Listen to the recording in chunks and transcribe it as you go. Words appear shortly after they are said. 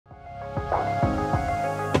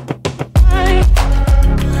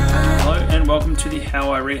welcome to the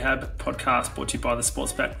How I Rehab podcast brought to you by the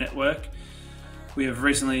Sportsback Network. We have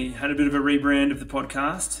recently had a bit of a rebrand of the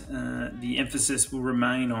podcast. The emphasis will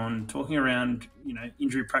remain on talking around,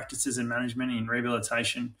 injury practices and management in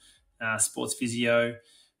rehabilitation, sports physio,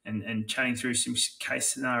 and chatting through some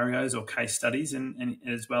case scenarios or case studies, and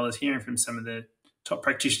as well as hearing from some of the top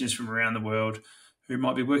practitioners from around the world who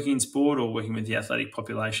might be working in sport or working with the athletic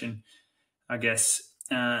population. I guess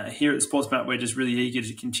here at the Sportsback, we're just really eager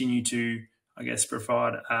to continue to,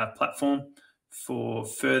 provide a platform for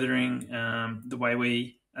furthering the way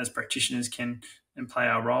we as practitioners can and play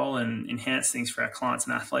our role and enhance things for our clients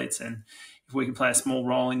and athletes. And if we can play a small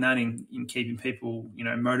role in that, in keeping people,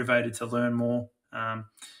 motivated to learn more,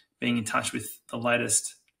 being in touch with the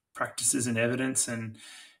latest practices and evidence and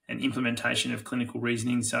implementation of clinical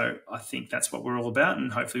reasoning. So I think that's what we're all about.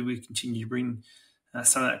 And hopefully we continue to bring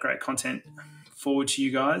some of that great content forward to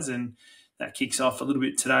you guys. And that kicks off a little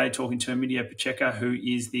bit today talking to Emidio Pacecca, who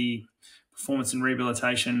is the Performance and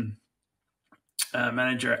Rehabilitation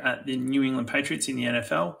manager at the New England Patriots in the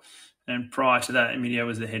NFL. And prior to that, Emidio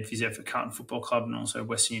was the head physio for Carlton Football Club and also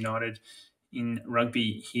Western United in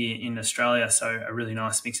rugby here in Australia. So a really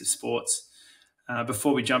nice mix of sports.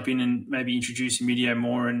 Before we jump in and maybe introduce Emidio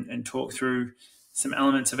more and talk through some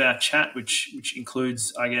elements of our chat, which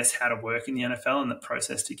includes, how to work in the NFL and the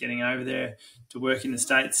process to getting over there to work in the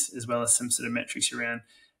States, as well as some sort of metrics around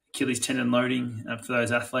Achilles tendon loading for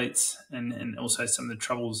those athletes, and also some of the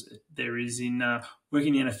troubles there is in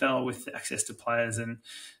working in the NFL with access to players and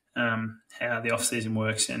how the off-season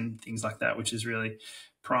works and things like that, which is really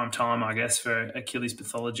prime time, for Achilles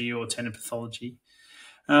pathology or tendon pathology.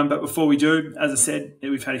 But before we do, as I said,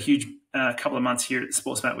 we've had a huge couple of months here at the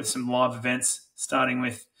Sportsmat with some live events, starting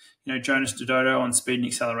with Jonas Dodoto on speed and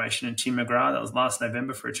acceleration and Tim McGrath. That was last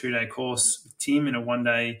November for a 2-day course with Tim and a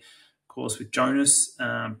 1-day course with Jonas,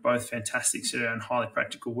 both fantastic and highly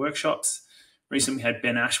practical workshops. Recently we had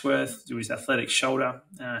Ben Ashworth do his athletic shoulder.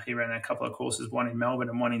 He ran a couple of courses, one in Melbourne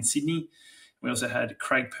and one in Sydney. We also had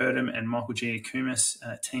Craig Purdom and Michael Giacomis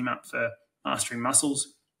team up for mastering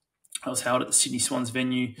muscles. I was held at the Sydney Swans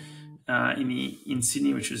venue in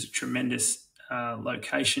Sydney, which was a tremendous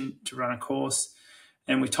location to run a course.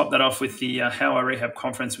 And we topped that off with the How I Rehab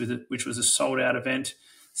conference, which was a sold-out event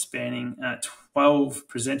spanning 12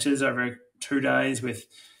 presenters over 2 days with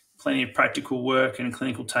plenty of practical work and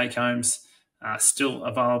clinical take-homes. Still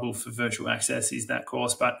available for virtual access is that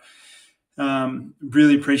course, but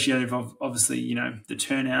really appreciative of, obviously, the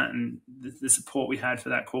turnout and the support we had for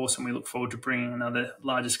that course, and we look forward to bringing another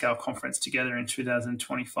larger scale conference together in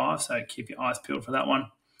 2025, so keep your eyes peeled for that one.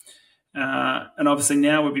 And obviously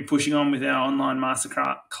now we'll be pushing on with our online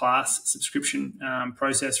masterclass subscription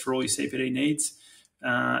process for all your CPD needs.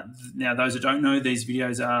 Now, those who don't know, these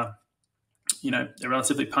videos are, they're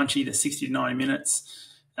relatively punchy. They're 60 to 90 minutes.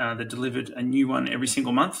 They're delivered a new one every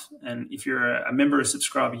single month. And if you're a member or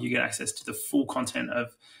subscriber, you get access to the full content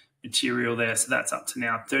of material there. So that's up to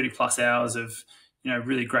now 30 plus hours of,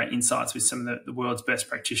 really great insights with some of the world's best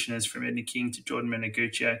practitioners, from Edna King to Jordan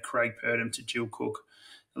Menaguccia, Craig Purdom to Jill Cook.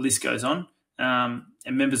 The list goes on. And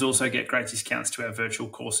members also get great discounts to our virtual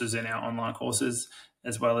courses and our online courses,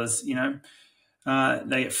 as well as,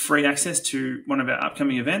 they get free access to one of our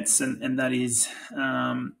upcoming events, and that is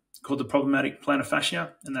called the Problematic Plantar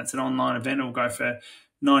Fascia, and that's an online event. It will go for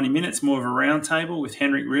 90 minutes, more of a round table with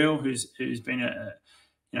Henrik Reel, who's been a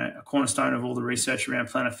cornerstone of all the research around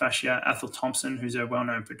plantar fascia, Athel Thompson, who's a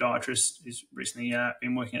well-known podiatrist who's recently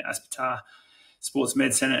been working at Aspetar Sports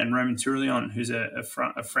Med Centre, and Roman Turulian, who's a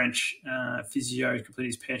French physio who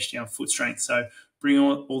completed his PhD on foot strength. So bring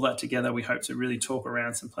all that together, we hope to really talk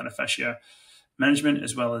around some plantar fascia management,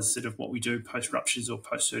 as well as sort of what we do post-ruptures or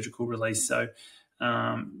post-surgical release. So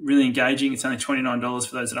really engaging. It's only $29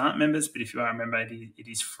 for those that aren't members, but if you are a member, it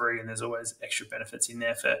is free, and there's always extra benefits in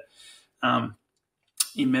there for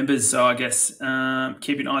in members. So I guess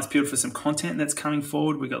keep your eyes peeled for some content that's coming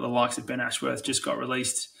forward. We've got the likes of Ben Ashworth just got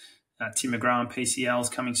released. Tim McGrath on PCL's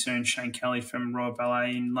coming soon. Shane Kelly from Royal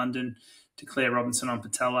Ballet in London. To Claire Robinson on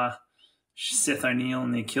patella. Seth O'Neill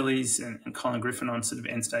on the Achilles, and Colin Griffin on sort of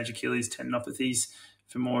end-stage Achilles tendinopathies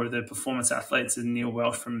for more of the performance athletes, and Neil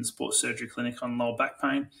Welsh from the Sports Surgery Clinic on lower back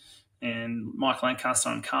pain, and Mike Lancaster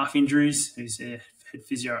on calf injuries, who's a head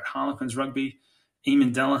physio at Harlequins Rugby.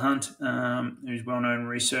 Eamon Delahunt, who's well-known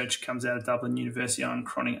research, comes out of Dublin University on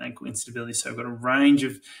chronic ankle instability. So we've got a range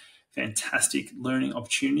of fantastic learning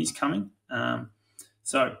opportunities coming.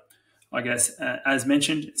 So I guess, as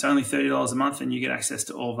mentioned, it's only $30 a month and you get access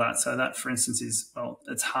to all of that. So that, for instance, is,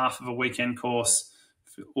 it's half of a weekend course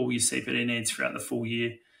for all your CPD needs throughout the full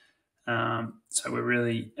year. So we're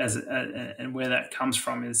really, and where that comes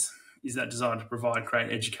from is is that desire to provide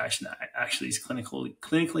great education that actually is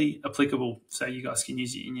clinically applicable, so you guys can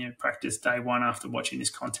use it in your practice day one after watching this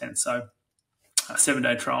content. So a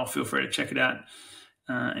 7-day trial, feel free to check it out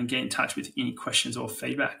and get in touch with any questions or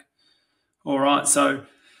feedback. All right, so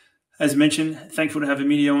as mentioned, thankful to have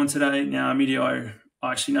Emidio on today. Now, Emidio,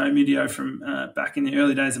 I actually know Emidio from back in the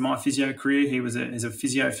early days of my physio career. He was a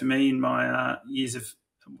physio for me in my years of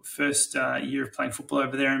first year of playing football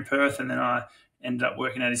over there in Perth, and then I ended up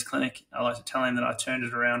working at his clinic. I like to tell him that I turned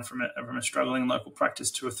it around from a struggling local practice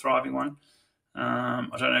to a thriving one. I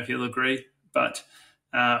don't know if you'll agree, but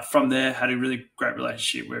from there, had a really great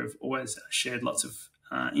relationship where we've always shared lots of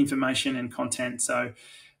information and content. So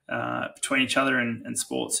between each other and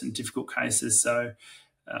sports and difficult cases. So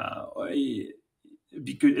it'd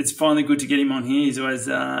be good. It's finally good to get him on here. He's always,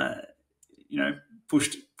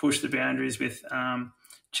 pushed the boundaries with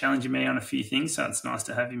challenging me on a few things. So it's nice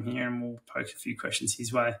to have him here, and we'll poke a few questions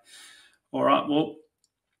his way. All right. Well,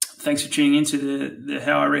 thanks for tuning into the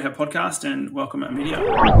How I Rehab podcast, and welcome,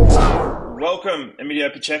 Emidio. Welcome,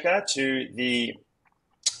 Emidio Pacecca, to the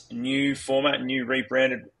new format, new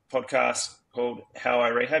rebranded podcast called How I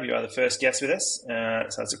Rehab. You are the first guest with us,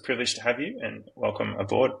 so it's a privilege to have you, and welcome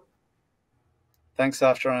aboard. Thanks.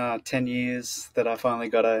 After 10 years that I finally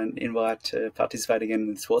got an invite to participate again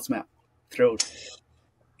with SportsMap. Thrilled.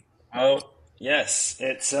 Well, yes,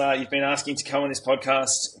 it's you've been asking to come on this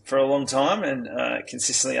podcast for a long time, and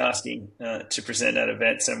consistently asking to present at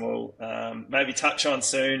events, and we'll maybe touch on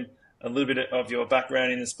soon a little bit of your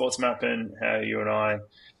background in the SportsMap and how you and I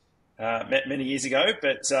met many years ago.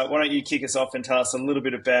 But why don't you kick us off and tell us a little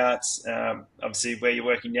bit about obviously where you're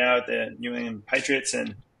working now at the New England Patriots,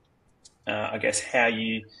 and I guess how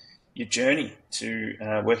your journey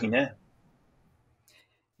to working there.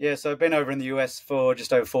 Yeah, so I've been over in the US for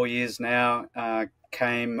just over 4 years now.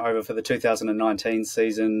 Came over for the 2019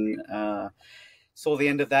 season, saw the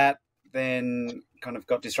end of that, then kind of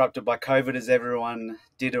got disrupted by COVID, as everyone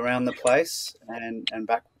did around the place, and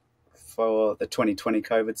back for the 2020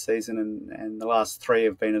 COVID season, and the last 3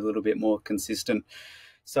 have been a little bit more consistent.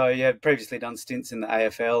 So yeah, previously done stints in the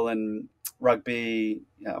AFL and rugby,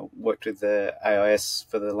 worked with the AIS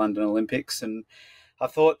for the London Olympics, and I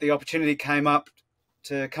thought the opportunity came up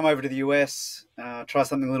to come over to the US, try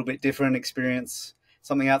something a little bit different, experience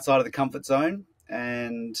something outside of the comfort zone.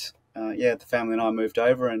 And the family and I moved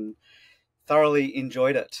over and thoroughly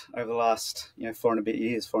enjoyed it over the last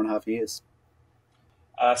 4.5 years.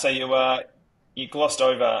 So you glossed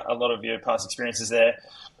over a lot of your past experiences there,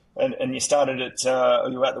 and you started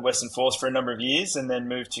you were at the Western Force for a number of years, and then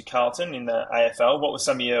moved to Carlton in the AFL. What were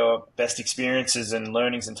some of your best experiences and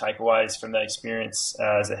learnings and takeaways from that experience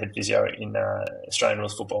as a head physio in Australian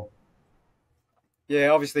rules football? Yeah,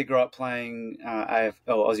 obviously grew up playing AFL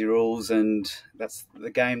Aussie rules, and that's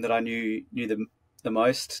the game that I knew the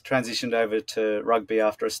most. Transitioned over to rugby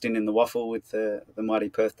after a stint in the Waffle with the mighty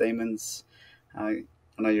Perth Demons. I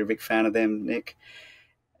know you're a big fan of them, Nick.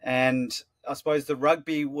 And I suppose the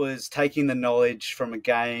rugby was taking the knowledge from a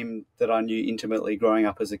game that I knew intimately growing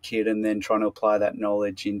up as a kid, and then trying to apply that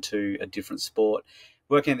knowledge into a different sport.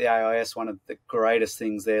 Working at the AIS, one of the greatest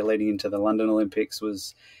things there leading into the London Olympics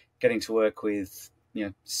was getting to work with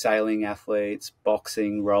sailing athletes,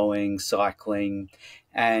 boxing, rowing, cycling,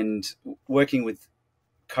 and working with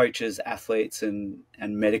coaches, athletes, and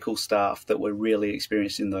medical staff that were really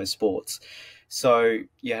experienced in those sports. So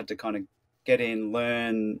you had to kind of get in,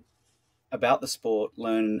 learn about the sport,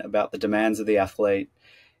 learn about the demands of the athlete,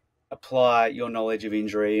 apply your knowledge of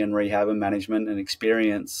injury and rehab and management and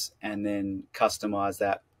experience, and then customize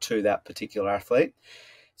that to that particular athlete.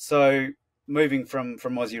 So moving from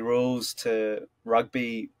Aussie rules to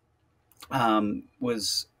rugby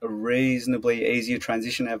was a reasonably easier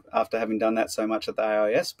transition after having done that so much at the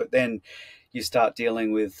AIS, but then you start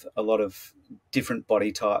dealing with a lot of different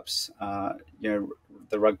body types.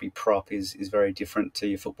 The rugby prop is very different to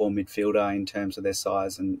your football midfielder in terms of their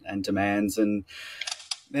size and demands. And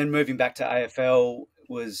then moving back to AFL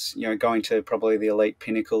was, going to probably the elite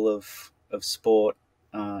pinnacle of sport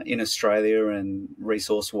in Australia, and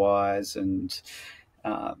resource-wise, and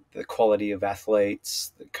the quality of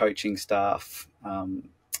athletes, the coaching staff,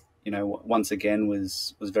 once again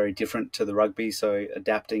was very different to the rugby. So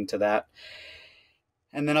adapting to that.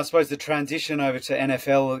 And then I suppose the transition over to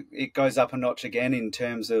NFL, it goes up a notch again in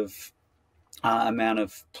terms of amount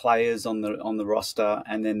of players on the roster,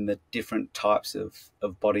 and then the different types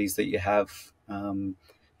of bodies that you have. In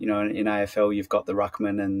AFL, you've got the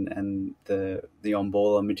ruckman and the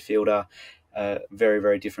on-baller midfielder, very,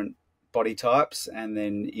 very different body types. And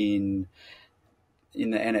then in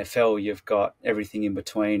in the NFL, you've got everything in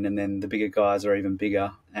between, and then the bigger guys are even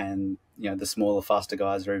bigger, and the smaller, faster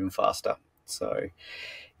guys are even faster. So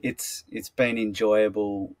it's been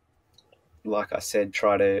enjoyable. Like I said,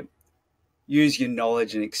 try to use your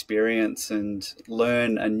knowledge and experience and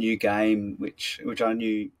learn a new game, which I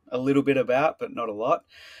knew a little bit about, but not a lot,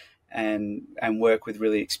 and work with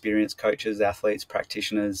really experienced coaches, athletes,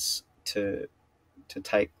 practitioners to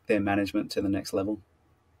take their management to the next level.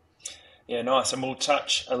 Yeah, nice. And we'll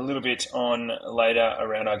touch a little bit on later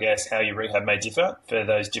around, I guess, how your rehab may differ for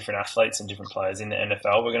those different athletes and different players in the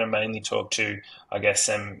NFL. We're going to mainly talk to, I guess,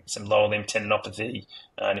 some lower limb tendinopathy,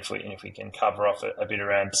 and if we can cover off a bit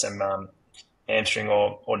around some hamstring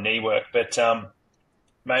or knee work. But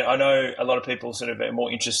mate, I know a lot of people sort of are more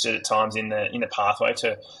interested at times in the pathway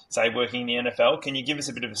to, say, working in the NFL. Can you give us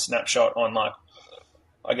a bit of a snapshot on, like,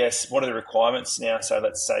 I guess, what are the requirements now? So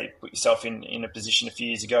let's say put yourself in a position a few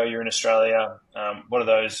years ago, you're in Australia. What are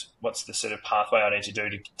those? What's the sort of pathway I need to do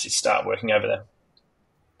to start working over there?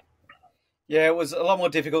 Yeah, it was a lot more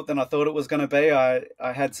difficult than I thought it was going to be. I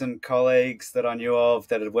had some colleagues that I knew of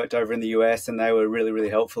that had worked over in the US, and they were really, really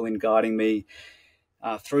helpful in guiding me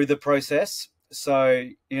through the process. So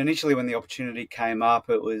initially when the opportunity came up,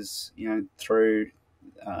 it was, through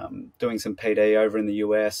doing some PD over in the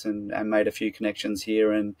US and made a few connections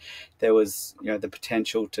here, and there was the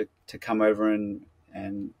potential to come over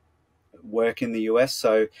and work in the US.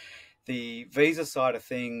 So the visa side of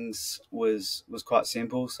things was quite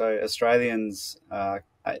simple. So Australians are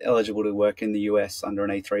eligible to work in the US under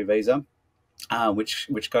an E3 visa,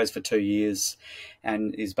 which goes for 2 years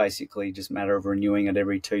and is basically just a matter of renewing it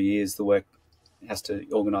every 2 years. The work has to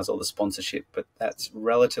organise all the sponsorship, but that's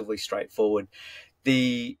relatively straightforward.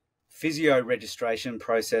 The physio registration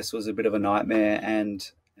process was a bit of a nightmare, and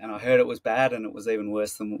I heard it was bad, and it was even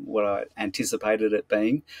worse than what I anticipated it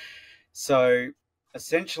being. So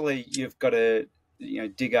essentially you've got to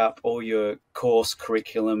dig up all your course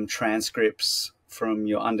curriculum transcripts from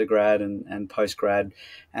your undergrad and postgrad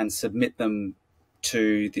and submit them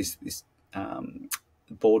to this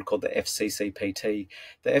board called the FCCPT.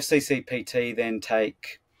 The FCCPT then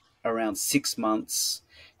take around 6 months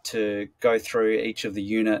to go through each of the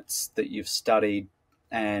units that you've studied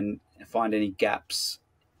and find any gaps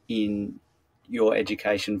in your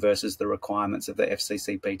education versus the requirements of the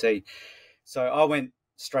FCCPT. So I went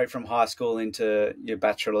straight from high school into your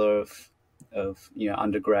Bachelor of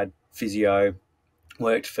undergrad physio,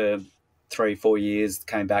 worked for 3-4 years,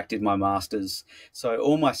 came back, did my Masters. So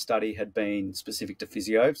all my study had been specific to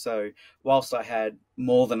physio. So whilst I had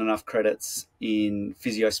more than enough credits in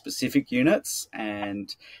physio-specific units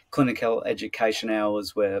and clinical education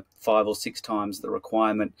hours were 5 or 6 times the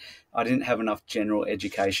requirement, I didn't have enough general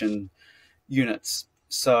education units.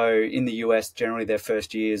 So in the US, generally their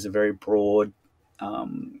first year is a very broad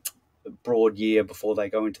year before they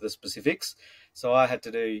go into the specifics. So I had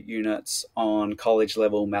to do units on college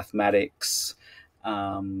level mathematics,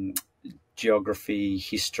 geography,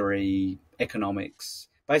 history, economics,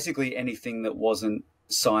 basically anything that wasn't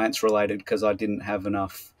science related, because I didn't have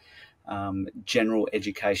enough general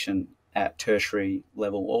education at tertiary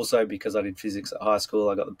level. Also because I did physics at high school,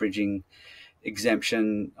 I got the bridging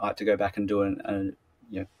exemption. I had to go back and do a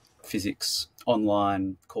physics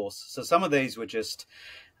online course. So some of these were just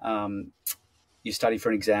you study for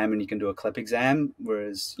an exam and you can do a CLEP exam,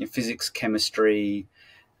 whereas physics, chemistry,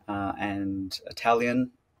 and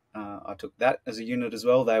Italian, I took that as a unit as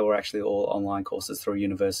well. They were actually all online courses through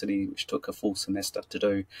university, which took a full semester to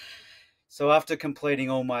do. So after completing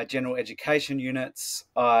all my general education units,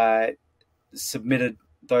 I submitted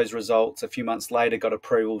those results. A few months later, got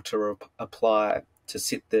approval to apply to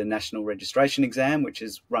sit the national registration exam, which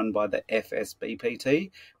is run by the FSBPT,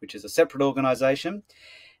 which is a separate organisation.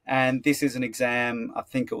 And this is an exam, I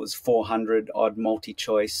think it was 400 odd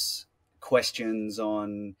multi-choice questions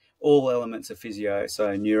on all elements of physio.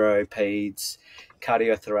 So neuro, peds,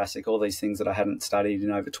 cardiothoracic, all these things that I hadn't studied in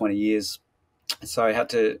over 20 years. So I had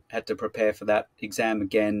to prepare for that exam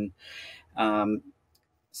again.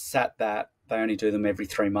 Sat that. They only do them every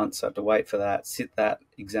 3 months. So I had to wait for that, sit that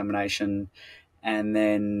examination, and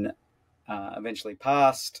then eventually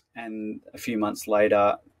passed. And a few months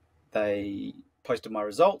later, they posted my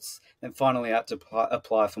results. Then finally I had to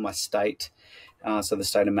apply for my state, so the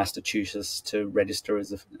state of Massachusetts, to register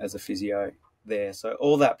as a physio there. So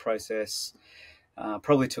all that process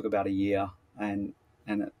probably took about a year, and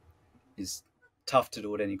it is tough to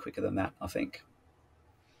do it any quicker than that, I think.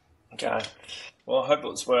 Okay. Well, I hope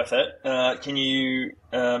it's worth it. Can you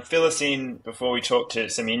fill us in, before we talk to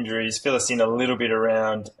some injuries, fill us in a little bit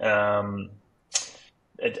around the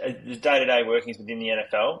day-to-day workings within the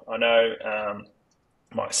NFL? I know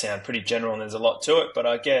might sound pretty general and there's a lot to it, but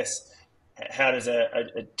I guess how does a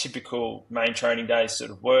typical main training day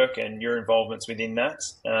sort of work and your involvements within that?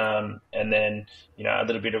 And then, a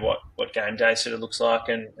little bit of what game day sort of looks like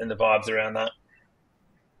and the vibes around that.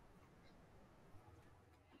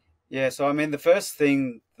 Yeah, so I mean, the first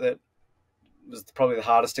thing that was probably the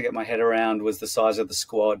hardest to get my head around was the size of the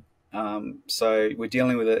squad. So we're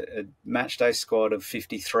dealing with a match day squad of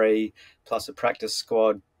 53 plus a practice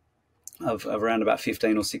squad of around about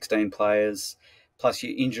 15 or 16 players, plus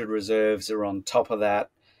your injured reserves are on top of that.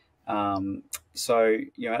 So,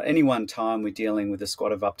 at any one time, we're dealing with a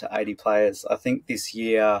squad of up to 80 players. I think this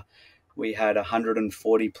year we had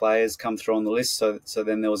 140 players come through on the list. So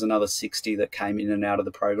then there was another 60 that came in and out of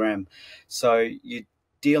the program. So you're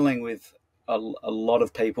dealing with a lot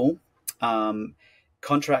of people.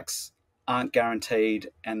 Contracts aren't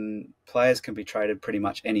guaranteed and players can be traded pretty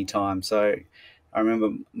much any time. So I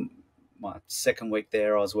remember my second week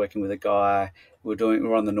there, I was working with a guy. We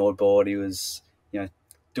were on the Nord board. He was,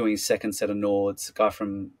 doing his second set of Nords. A guy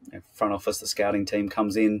from front office, the scouting team,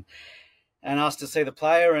 comes in and asked to see the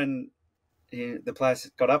player, and the player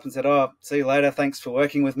got up and said, "Oh, see you later. Thanks for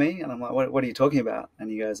working with me." And I'm like, "What are you talking about?" And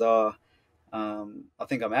he goes, "Oh, I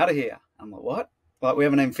think I'm out of here." I'm like, "What? Like, we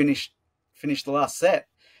haven't even finished the last set."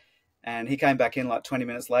 And he came back in like 20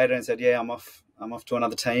 minutes later and said, "Yeah, I'm off to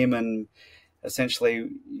another team," and essentially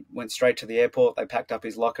went straight to the airport. They packed up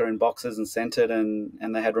his locker in boxes and sent it,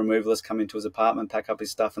 and they had removalists come into his apartment, pack up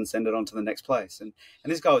his stuff and send it on to the next place. And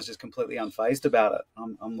this guy was just completely unfazed about it.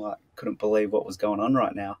 I'm like, couldn't believe what was going on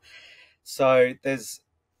right now. So there's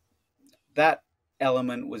that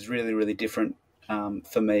element was really, really different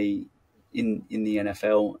for me in the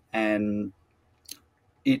NFL. And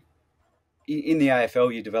in the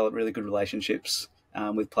AFL, you develop really good relationships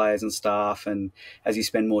with players and staff, and as you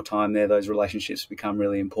spend more time there, those relationships become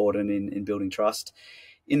really important in building trust.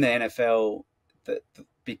 In the NFL,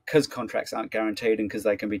 because contracts aren't guaranteed and because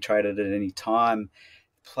they can be traded at any time,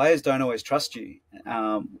 players don't always trust you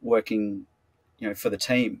working, for the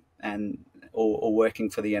team or working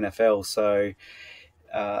for the NFL. So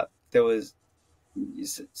there was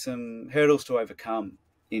some hurdles to overcome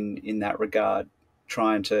in that regard,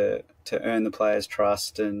 trying to earn the players'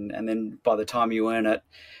 trust, and then by the time you earn it,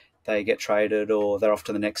 they get traded or they're off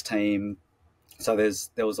to the next team. So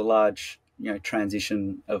there was a large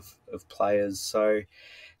transition of players. So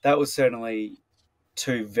that was certainly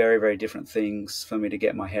two very, very different things for me to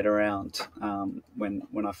get my head around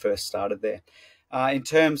when I first started there. In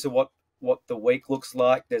terms of what the week looks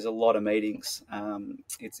like, there's a lot of meetings.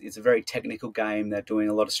 It's a very technical game. They're doing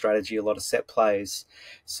a lot of strategy, a lot of set plays.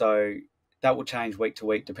 So that will change week to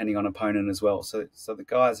week depending on opponent as well. So the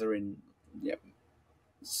guys are in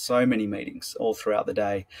so many meetings all throughout the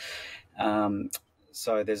day.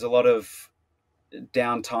 So there's a lot of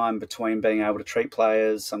downtime between being able to treat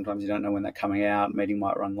players. Sometimes you don't know when they're coming out. Meeting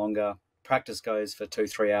might run longer. Practice goes for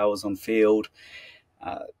 2-3 hours on field.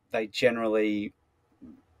 They generally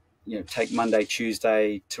take Monday,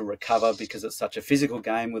 Tuesday to recover because it's such a physical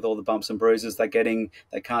game with all the bumps and bruises they're getting.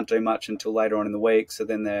 They can't do much until later on in the week. So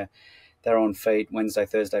then they're on feet Wednesday,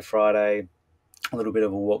 Thursday, Friday, a little bit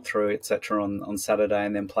of a walkthrough, etc. on Saturday,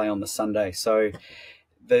 and then play on the Sunday. So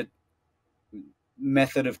the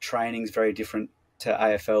method of training is very different to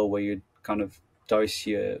AFL, where you kind of dose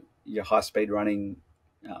your high-speed running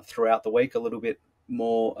throughout the week a little bit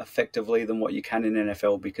more effectively than what you can in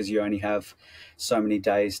NFL, because you only have so many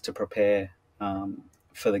days to prepare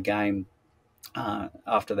for the game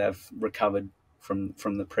after they've recovered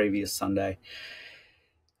from the previous Sunday.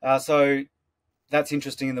 So that's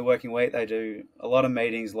interesting. In the working week, they do a lot of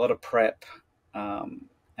meetings, a lot of prep, and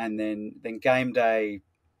then game day.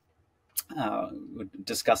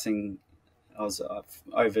 Discussing, I was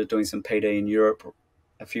over doing some PD in Europe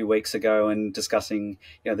a few weeks ago and discussing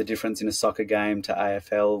the difference in a soccer game to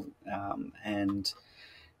AFL and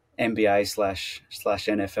NBA /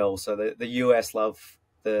 NFL. So the US love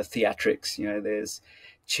the theatrics. There's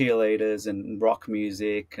cheerleaders and rock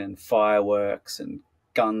music and fireworks and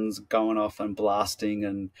guns going off and blasting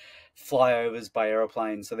and flyovers by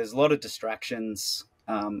aeroplanes. So there's a lot of distractions,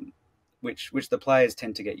 which the players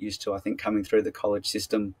tend to get used to. I think coming through the college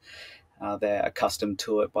system, they're accustomed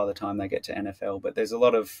to it by the time they get to NFL. But there's a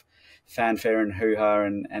lot of fanfare and hoo-ha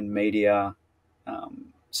and media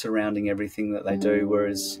surrounding everything that they do.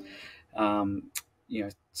 Whereas,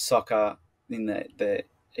 soccer in the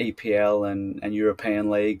EPL and European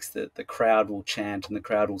leagues, the crowd will chant and the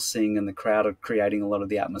crowd will sing and the crowd are creating a lot of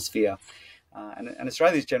the atmosphere. And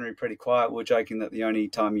Australia's generally pretty quiet. We're joking that the only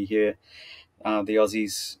time you hear the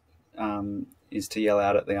Aussies is to yell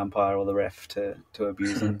out at the umpire or the ref to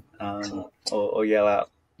abuse them, or yell out,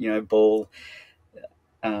 ball,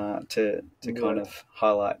 to kind of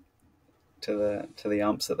highlight to the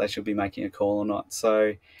umps that they should be making a call or not.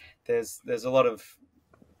 So there's a lot of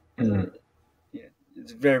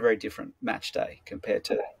it's a very, very different match day compared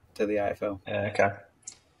to the AFL. Okay.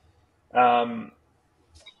 Why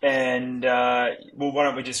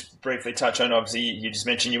don't we just briefly touch on, obviously, you just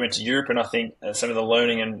mentioned you went to Europe, and I think some of the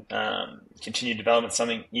learning and continued development,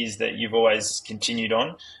 something is that you've always continued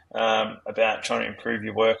on about trying to improve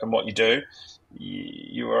your work and what you do.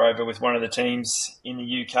 You were over with one of the teams in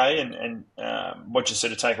the UK, and what you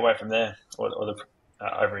sort of take away from there, or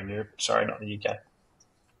over in Europe, sorry, not the UK.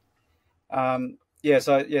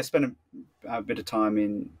 Spent a bit of time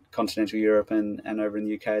in continental Europe and over in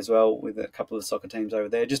the UK as well, with a couple of soccer teams over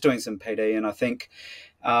there, just doing some PD. And I think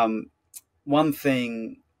one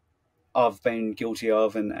thing I've been guilty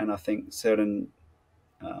of, and I think certain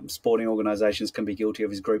sporting organisations can be guilty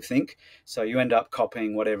of, is groupthink. So you end up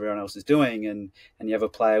copying what everyone else is doing, and you have a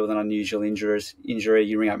player with an unusual injury,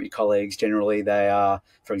 you ring up your colleagues. Generally they are,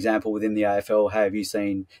 for example, within the AFL, hey, have you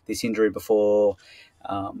seen this injury before?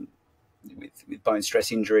 With bone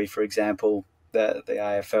stress injury, for example, the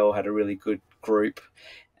AFL had a really good group,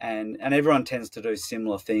 and everyone tends to do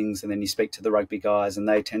similar things. And then you speak to the rugby guys, and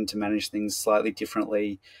they tend to manage things slightly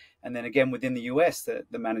differently. And then again, within the US, the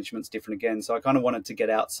management's different again. So I kind of wanted to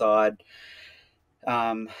get outside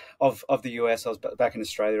of the US. I was back in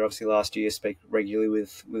Australia, obviously, last year, speak regularly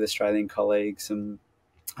with Australian colleagues, and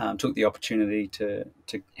took the opportunity to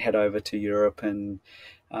head over to Europe and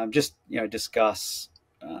just discuss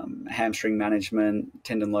hamstring management,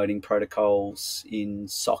 tendon loading protocols in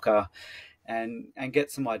soccer, and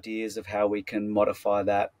get some ideas of how we can modify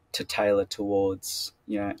that to tailor towards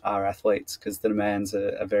our athletes, because the demands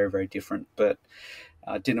are very, very different. But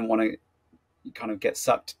I didn't want to kind of get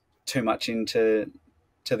sucked too much into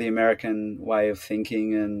the American way of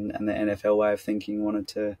thinking and the NFL way of thinking. Wanted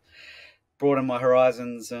to broaden my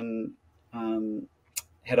horizons and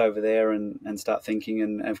head over there and start thinking,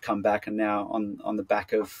 and have come back. And now on the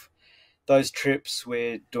back of those trips,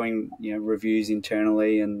 we're doing reviews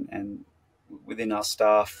internally and within our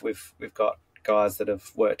staff. We've got guys that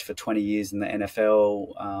have worked for 20 years in the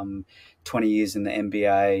NFL, 20 years in the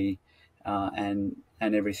NBA, and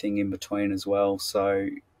everything in between as well. So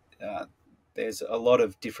there's a lot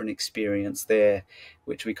of different experience there,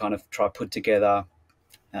 which we kind of try to put together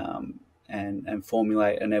and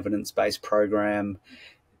formulate an evidence-based program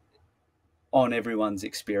on everyone's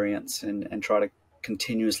experience, and try to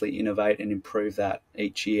continuously innovate and improve that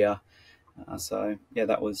each year.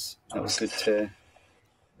 That was good to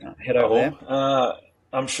head over there.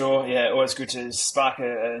 I'm sure, always good to spark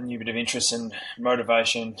a new bit of interest and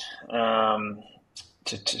motivation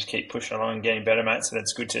to keep pushing along and getting better, mate. So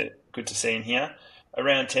that's good to see in here.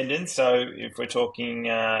 Around tendons, so if we're talking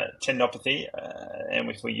tendinopathy, and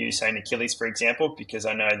if we use, say, an Achilles, for example, because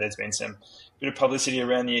I know there's been some bit of publicity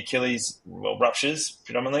around the Achilles, ruptures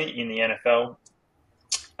predominantly in the NFL.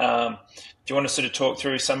 Do you want to sort of talk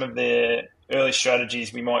through some of the early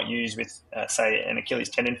strategies we might use with, say, an Achilles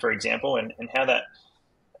tendon, for example, and how that,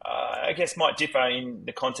 I guess, might differ in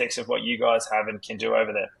the context of what you guys have and can do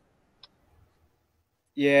over there?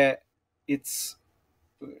 Yeah,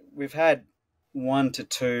 we've had 1 to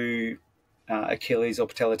 2 Achilles or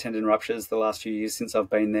patellar tendon ruptures the last few years since I've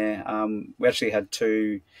been there. We actually had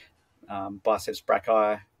 2 biceps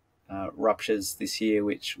brachii ruptures this year,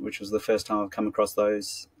 which was the first time I've come across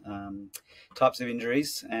those types of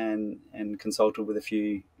injuries, and consulted with a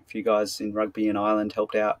few guys in rugby in Ireland,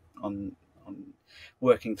 helped out on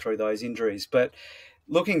working through those injuries. But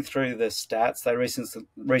looking through the stats, they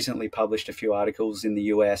recently published a few articles in the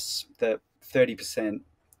US that 30%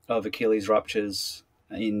 of Achilles ruptures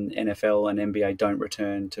in NFL and NBA don't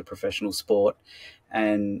return to professional sport,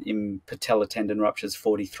 and in patellar tendon ruptures,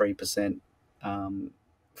 43%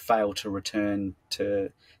 fail to return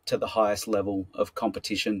to the highest level of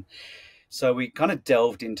competition. So we kind of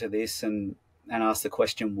delved into this and asked the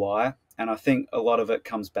question why, and I think a lot of it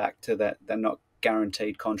comes back to that they're not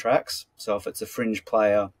guaranteed contracts. So if it's a fringe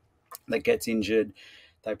player that gets injured,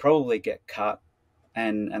 they probably get cut,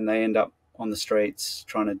 and they end up on the streets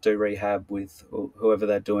trying to do rehab with whoever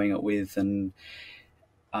they're doing it with, and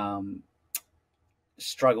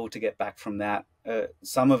struggle to get back from that.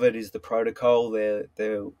 Some of it is the protocol. There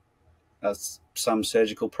are some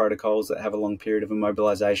surgical protocols that have a long period of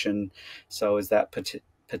immobilization. So is that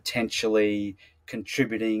potentially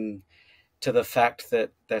contributing to the fact that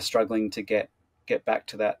they're struggling to get back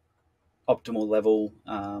to that optimal level.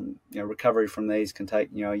 Recovery from these can take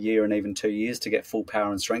a year and even 2 years to get full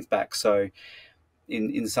power and strength back. So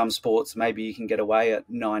in some sports, maybe you can get away at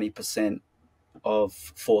 90% of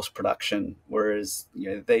force production, whereas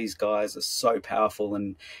these guys are so powerful,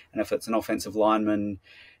 and if it's an offensive lineman,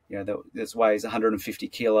 that weighs 150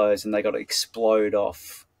 kilos and they got to explode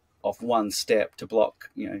off one step to block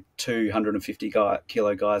 250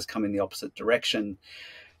 kilo guys come in the opposite direction.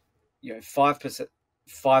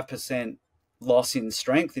 5% loss in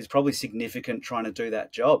strength is probably significant trying to do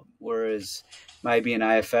that job, whereas maybe in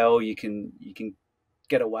AFL you can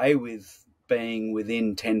get away with being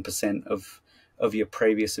within 10% of your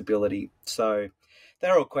previous ability. So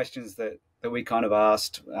there are all questions that we kind of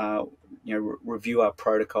asked, review our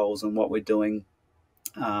protocols and what we're doing,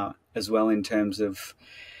 as well in terms of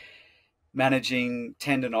managing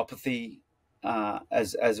tendinopathy,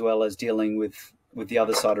 as well as dealing with the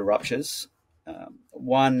other side of ruptures.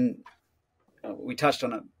 One, we touched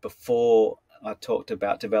on it before. I talked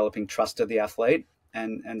about developing trust of the athlete,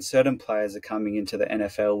 and certain players are coming into the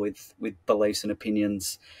NFL with beliefs and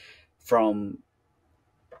opinions from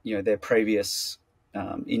their previous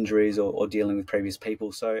injuries or dealing with previous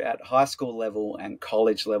people. So at high school level and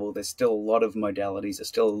college level, there's still a lot of modalities. There's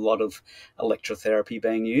still a lot of electrotherapy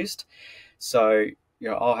being used. So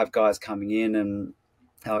I'll have guys coming in and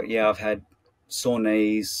I've had sore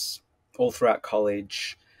knees all throughout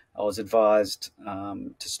college. I was advised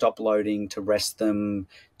to stop loading, to rest them,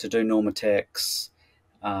 to do Normatex,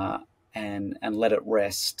 and let it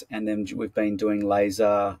rest. And then we've been doing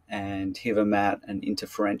laser and Hivermat and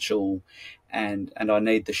interferential, and I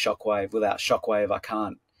need the shockwave. Without shockwave,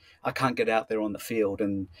 I can't get out there on the field.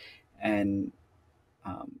 And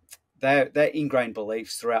they're ingrained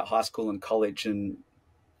beliefs throughout high school and college. And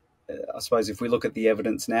I suppose if we look at the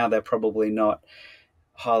evidence now, they're probably not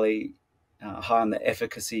high on the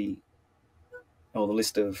efficacy or the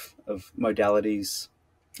list of modalities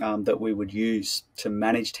that we would use to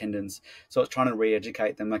manage tendons. So it's trying to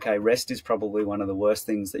re-educate them. Okay, rest is probably one of the worst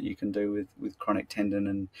things that you can do with chronic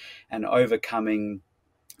tendon, and overcoming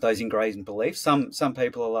those ingrained beliefs. Some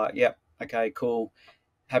people are like, yep, okay, cool,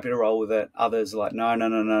 happy to roll with it. Others are like, no.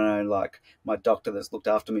 Like my doctor that's looked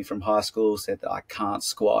after me from high school said that I can't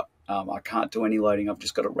squat, I can't do any loading, I've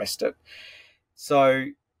just got to rest it. So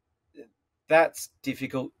that's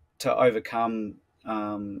difficult to overcome.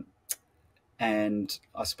 And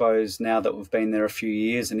I suppose now that we've been there a few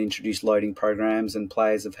years and introduced loading programs, and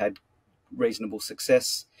players have had reasonable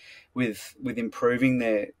success with improving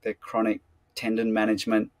their chronic tendon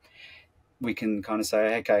management, we can kind of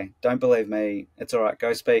say, okay, don't believe me, it's all right,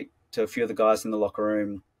 go speak to a few of the guys in the locker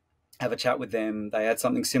room, have a chat with them, they had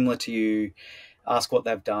something similar to you, ask what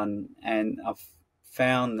they've done. And I've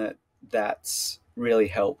found that that's really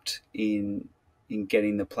helped in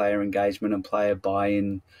getting the player engagement and player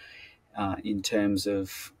buy-in, in terms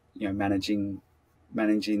of managing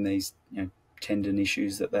these tendon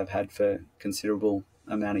issues that they've had for considerable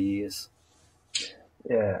amount of years.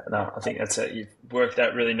 Yeah, no, I think you've worked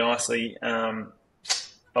that really nicely.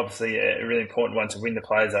 Obviously, a really important one to win the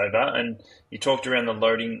players over. And you talked around the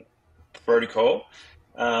loading protocol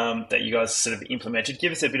that you guys sort of implemented.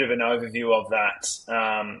 Give us a bit of an overview of that,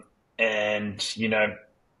 and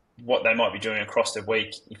what they might be doing across the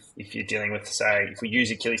week if you're dealing with, say, if we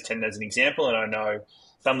use Achilles tendon as an example, and I know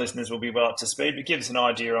some listeners will be well up to speed, but give us an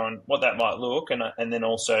idea on what that might look. And then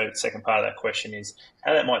also the second part of that question is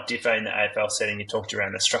how that might differ in the AFL setting. You talked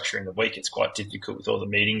around the structure in the week. It's quite difficult with all the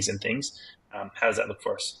meetings and things. How does that look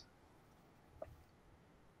for us?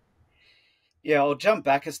 Yeah, I'll jump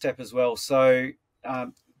back a step as well. So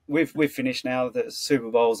we've finished now. The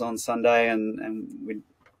Super Bowl's on Sunday, and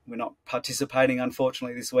we're not participating,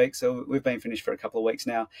 unfortunately, this week. So we've been finished for a couple of weeks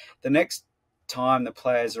now. The next time the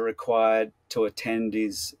players are required to attend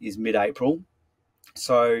is mid-April.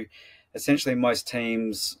 So essentially most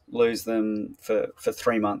teams lose them for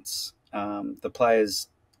 3 months. The players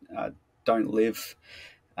don't live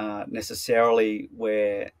necessarily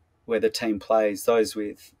where the team plays. Those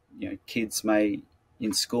with kids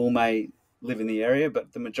in school may live in the area,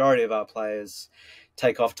 but the majority of our players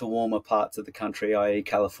take off to warmer parts of the country, i.e.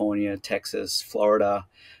 California, Texas, Florida,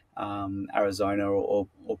 Arizona, or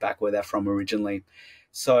back where they're from originally.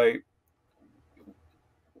 So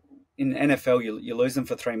in NFL, you lose them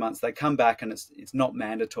for 3 months. They come back and it's not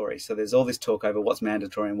mandatory. So there's all this talk over what's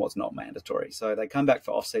mandatory and what's not mandatory. So they come back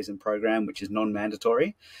for off-season program, which is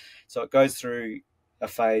non-mandatory. So it goes through a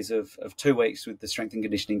phase of 2 weeks with the strength and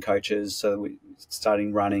conditioning coaches. So we're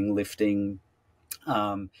starting running, lifting,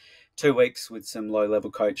 2 weeks with some low-level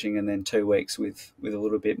coaching, and then 2 weeks with a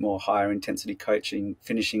little bit more higher intensity coaching,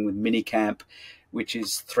 finishing with mini camp, which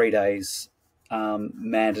is 3 days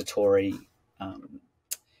mandatory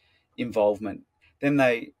involvement. Then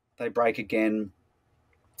they break again,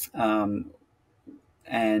 and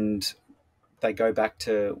they go back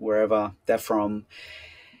to wherever they're from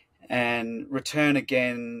and return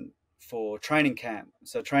again for training camp.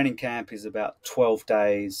 So training camp is about 12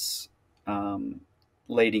 days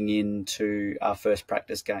leading into our first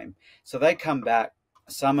practice game. So they come back.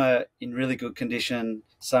 Some are in really good condition,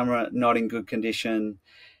 some are not in good condition.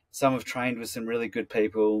 Some have trained with some really good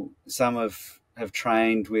people. Some have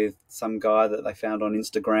trained with some guy that they found on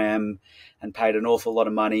Instagram and paid an awful lot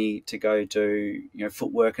of money to go do,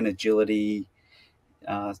 footwork and agility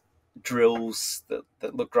drills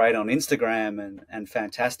that look great on Instagram and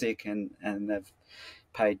fantastic, and they've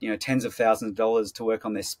paid tens of thousands of dollars to work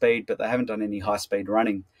on their speed, but they haven't done any high speed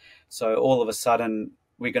running. So all of a sudden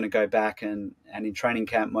we're going to go back and in training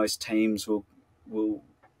camp most teams will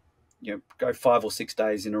go 5 or 6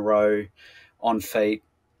 days in a row on feet.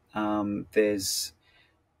 There's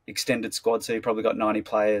extended squad, so you've probably got 90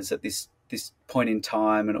 players at this point in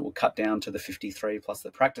time, and it will cut down to the 53 plus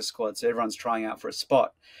the practice squad. So everyone's trying out for a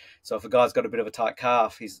spot. So if a guy's got a bit of a tight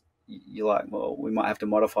calf, you're like, well, we might have to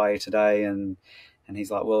modify you today, and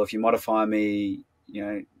he's like, well, if you modify me,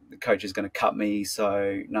 the coach is going to cut me.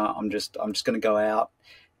 So no, I'm just going to go out,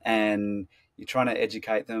 and you're trying to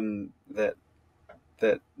educate them that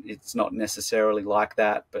it's not necessarily like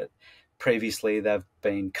that, but previously they've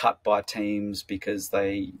been cut by teams because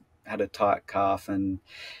they had a tight calf and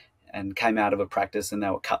came out of a practice and they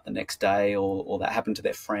were cut the next day, or that happened to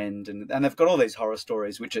their friend, and they've got all these horror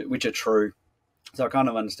stories which are true. So I kind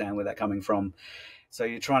of understand where they're coming from. So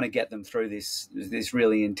you're trying to get them through this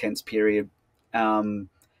really intense period.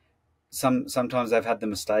 Sometimes they've had the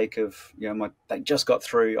mistake of, they just got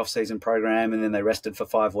through off-season program and then they rested for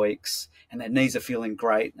 5 weeks and their knees are feeling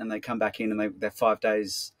great, and they come back in and they're 5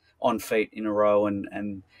 days on feet in a row,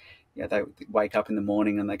 and they wake up in the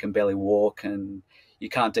morning and they can barely walk, and you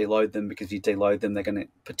can't deload them, because if you deload them, they're going to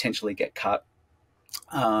potentially get cut.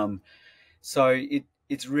 So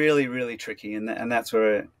it's really, really tricky, and that's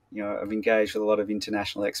where I've engaged with a lot of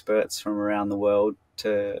international experts from around the world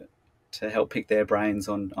to help pick their brains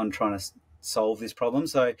on trying to solve this problem.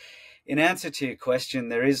 So in answer to your question,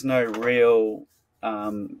 there is no real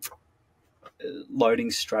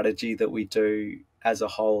loading strategy that we do as a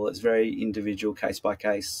whole. It's very individual,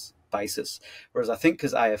 case-by-case basis. Whereas I think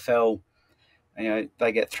because AFL,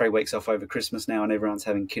 they get 3 weeks off over Christmas now, and everyone's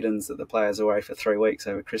having kittens that the players are away for 3 weeks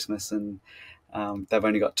over Christmas, and they've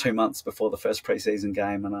only got 2 months before the first preseason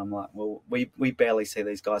game. And I'm like, well, we barely see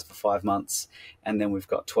these guys for 5 months, and then we've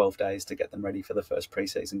got 12 days to get them ready for the first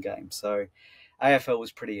preseason game. So AFL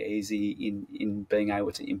was pretty easy in being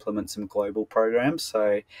able to implement some global programs.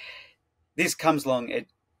 So this comes along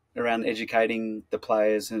around educating the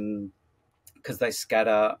players, and because they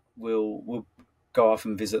scatter, we'll go off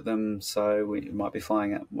and visit them. So we might be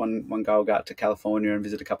flying out. One guy will go out to California and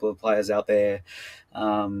visit a couple of players out there.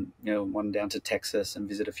 One down to Texas and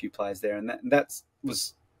visit a few players there. And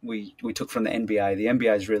we took from the NBA. The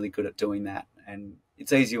NBA is really good at doing that, and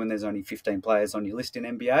it's easy when there's only 15 players on your list in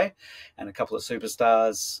NBA and a couple of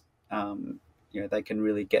superstars. They can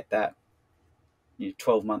really get that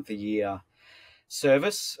 12-month a year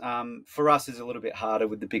service. For us is a little bit harder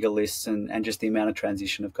with the bigger lists and just the amount of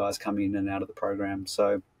transition of guys coming in and out of the program.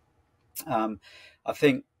 So I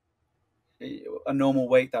think a normal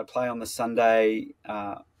week they'll play on the Sunday.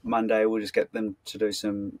 Monday we'll just get them to do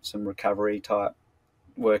some recovery type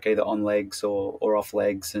work, either on legs or off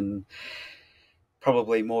legs, and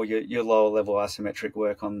probably more your lower level isometric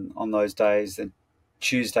work on those days. And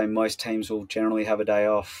Tuesday most teams will generally have a day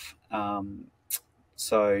off.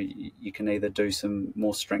 So you can either do some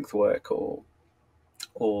more strength work or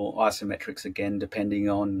isometrics again, depending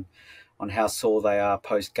on how sore they are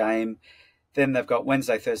post game. Then they've got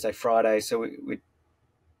Wednesday, Thursday, Friday. So we're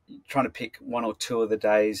trying to pick 1 or 2 of the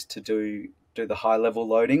days to do the high level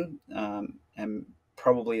loading, and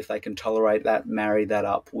probably if they can tolerate that, marry that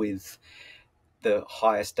up with the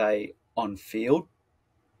highest day on field.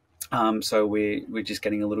 So we're just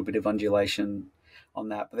getting a little bit of undulation on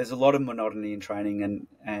that, but there's a lot of monotony in training,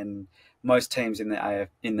 and most teams in the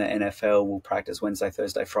NFL will practice Wednesday,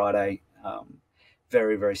 Thursday, Friday,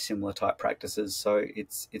 very, very similar type practices. So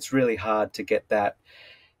it's really hard to get that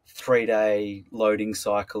 3-day loading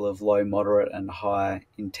cycle of low, moderate, and high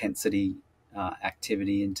intensity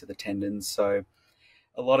activity into the tendons. So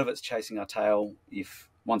a lot of it's chasing our tail.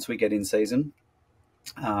 Once we get in season,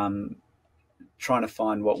 trying to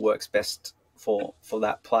find what works best for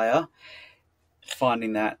that player,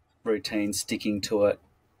 finding that routine, sticking to it,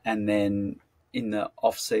 and then in the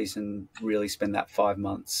off season, really spend that 5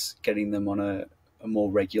 months getting them on a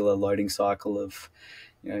more regular loading cycle of,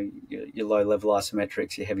 your low level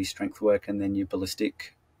isometrics, your heavy strength work, and then your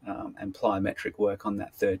ballistic and plyometric work on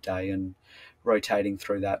that third day, and rotating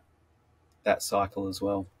through that cycle as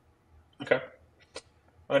well. Okay.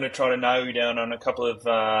 I'm going to try to nail you down on a couple of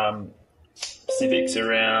specifics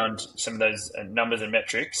around some of those numbers and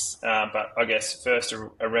metrics. But I guess first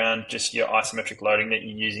around just your isometric loading that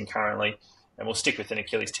you're using currently, and we'll stick with an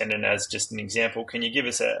Achilles tendon as just an example. Can you give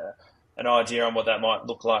us an idea on what that might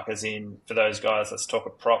look like, as in, for those guys, let's talk a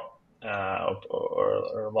prop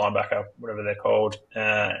or a linebacker, whatever they're called.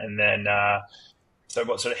 And then, so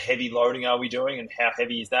what sort of heavy loading are we doing, and how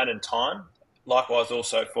heavy is that, and time? Likewise,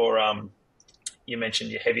 also for, you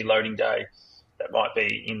mentioned your heavy loading day, that might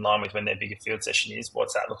be in line with when their bigger field session is.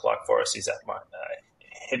 What's that look like for us? Is that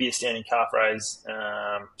heavier standing calf raise,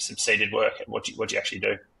 some seated work? What do you actually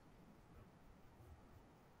do?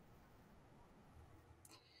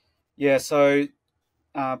 Yeah, so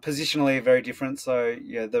positionally very different. So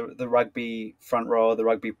the rugby front row, the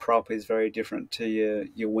rugby prop is very different to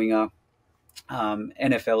your winger.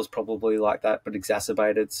 NFL is probably like that, but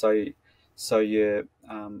exacerbated. So your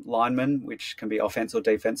linemen, which can be offense or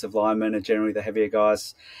defensive linemen, are generally the heavier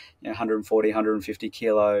guys, 140, 150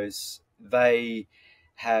 kilos. They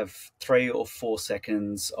have 3 or 4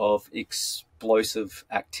 seconds of explosive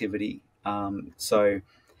activity. So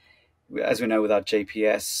as we know with our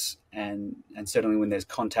GPS, and certainly when there's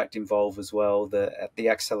contact involved as well, the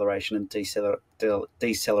acceleration and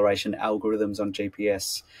deceleration algorithms on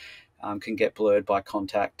GPS can get blurred by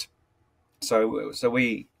contact. So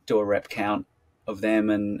we do a rep count of them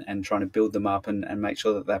and trying to build them up and make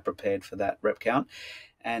sure that they're prepared for that rep count.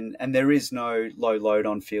 And there is no low load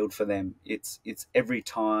on field for them. It's every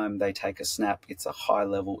time they take a snap, it's a high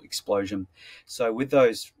level explosion. So with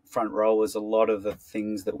those front rowers, a lot of the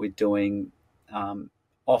things that we're doing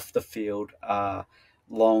off the field are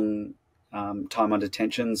long time under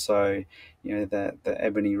tension. So the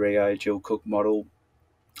Ebony Rio Jill Cook model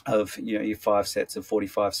of your 5 sets of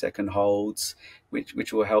 45-second holds,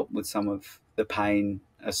 which will help with some of the pain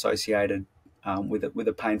associated with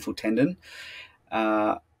a painful tendon.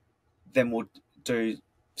 Then we'll do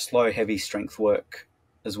slow, heavy strength work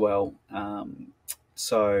as well.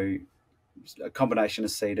 So a combination of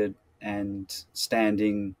seated and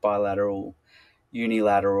standing, bilateral,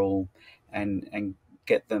 unilateral, and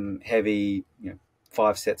get them heavy,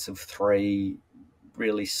 5 sets of 3,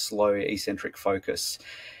 really slow eccentric focus.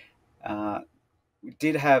 We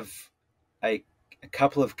did have a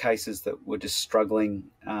couple of cases that were just struggling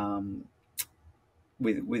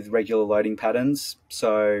with regular loading patterns.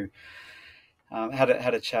 So had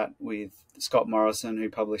a chat with Scott Morrison, who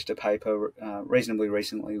published a paper reasonably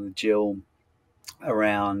recently with Jill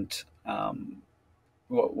around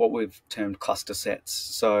what we've termed cluster sets.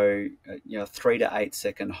 So 3 to 8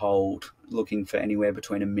 second hold, looking for anywhere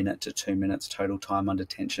between 1 minute to 2 minutes total time under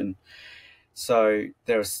tension. So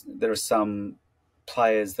there are some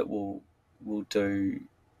players that will do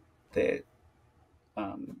their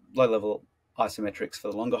low level isometrics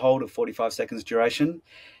for the longer hold of 45 seconds duration.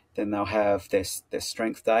 Then they'll have their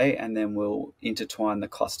strength day, and then we'll intertwine the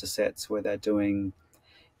cluster sets where they're doing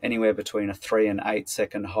anywhere between a 3 and 8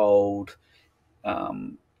 second hold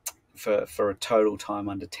for a total time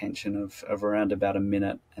under tension of around about 1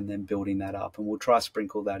 minute, and then building that up. And we'll try to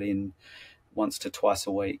sprinkle that in once to twice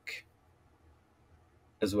a week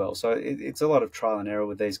as well. So it's a lot of trial and error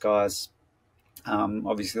with these guys.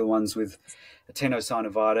 Obviously, the ones with a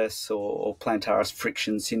tenosynovitis or plantaris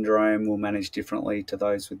friction syndrome will manage differently to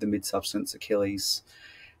those with the mid-substance Achilles.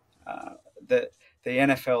 The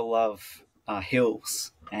NFL love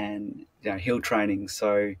hills and hill training,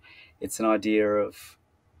 so it's an idea of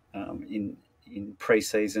in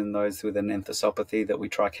pre-season, those with an enthesopathy, that we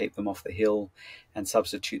try to keep them off the hill and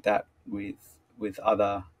substitute that with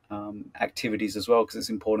other activities as well, because it's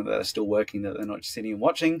important that they're still working, that they're not just sitting and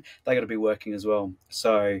watching. They got to be working as well.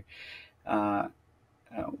 So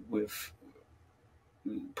we've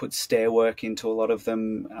put stair work into a lot of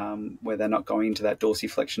them, where they're not going into that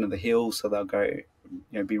dorsiflexion of the heel, so they'll go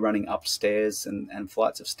be running upstairs and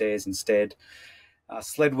flights of stairs instead.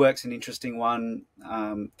 Sled work's an interesting one,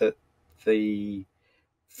 that the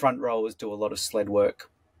front rowers do a lot of sled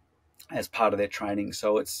work as part of their training.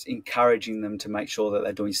 So it's encouraging them to make sure that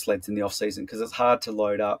they're doing sleds in the off season, because it's hard to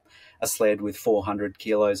load up a sled with 400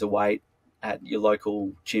 kilos of weight at your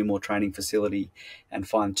local gym or training facility and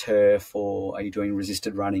find turf, or are you doing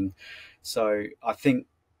resisted running? So I think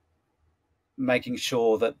making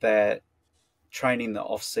sure that they're training the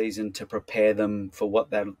off season to prepare them for what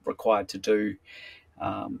they're required to do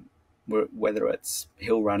whether it's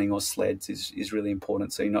hill running or sleds, is really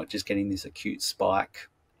important. So you're not just getting this acute spike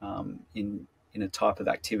in a type of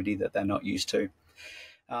activity that they're not used to.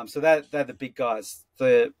 So they're the big guys.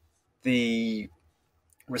 The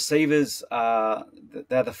receivers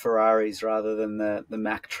they're the Ferraris rather than the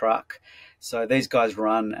Mack truck. So these guys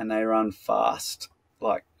run, and they run fast.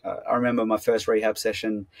 Like I remember my first rehab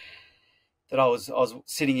session that I was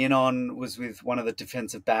sitting in on was with one of the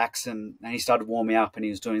defensive backs, and he started warming up, and he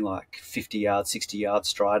was doing like 50-yard, 60-yard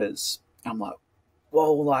striders. I'm like,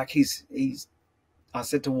 whoa, like he's I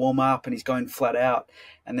said to warm up, and he's going flat out,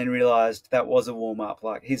 and then realised that was a warm up.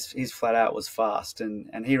 Like his flat out was fast,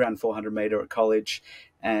 and he ran 400 metre at college,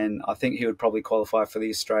 and I think he would probably qualify for the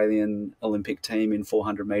Australian Olympic team in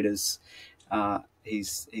 400 metres.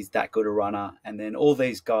 He's that good a runner. And then all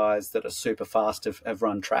these guys that are super fast have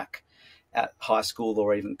run track at high school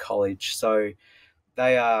or even college. So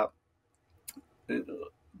they are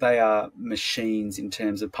machines in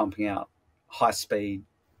terms of pumping out high speed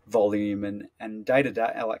volume and day to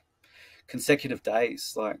day, like consecutive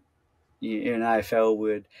days. Like in AFL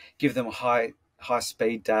would give them a high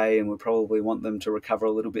speed day and would probably want them to recover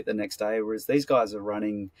a little bit the next day, whereas these guys are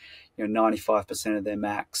running 95% of their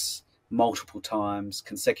max multiple times,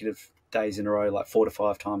 consecutive days in a row, like 4 to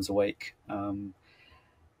 5 times a week. And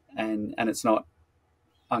it's not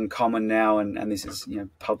uncommon now, and this is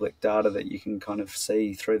public data that you can kind of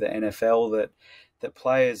see through the NFL that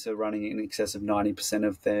players are running in excess of 90%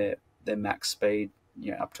 of their max speed,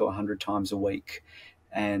 up to 100 times a week.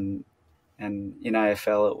 And in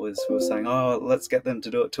AFL we were saying, oh, let's get them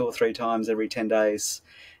to do it 2 or 3 times every 10 days,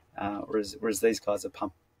 whereas these guys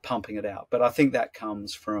are pumping it out. But I think that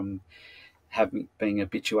comes from being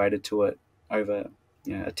habituated to it over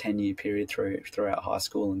a 10-year period throughout high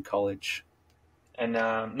school and college. And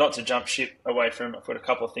not to jump ship away from, I've got a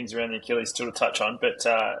couple of things around the Achilles still to touch on, but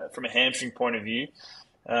from a hamstring point of view,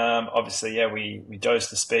 obviously, we dose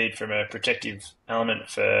the speed from a protective element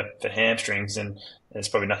for hamstrings, and there's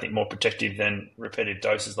probably nothing more protective than repeated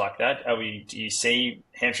doses like that. Do you see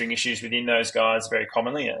hamstring issues within those guys very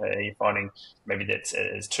commonly? Are you finding maybe that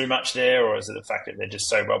there's too much there, or is it the fact that they're just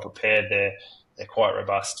so well prepared, they're quite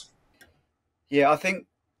robust? Yeah, I think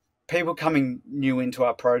people coming new into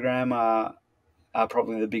our program are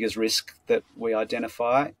probably the biggest risk that we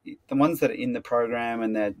identify. The ones that are in the program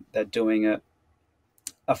and they're doing it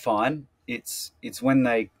are fine. It's when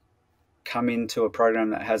they come into a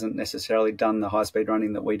program that hasn't necessarily done the high-speed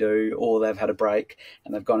running that we do, or they've had a break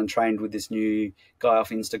and they've gone and trained with this new guy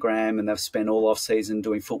off Instagram, and they've spent all off-season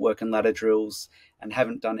doing footwork and ladder drills and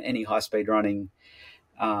haven't done any high-speed running.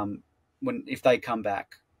 If they come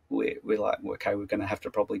back, we're like, okay, we're going to have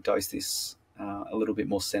to probably dose this a little bit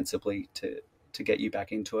more sensibly to get you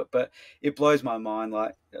back into it. But it blows my mind,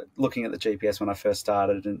 like looking at the GPS when I first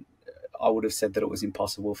started, and I would have said that it was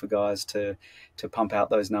impossible for guys to pump out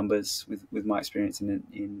those numbers with my experience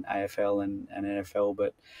in AFL and NFL.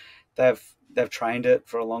 But they've trained it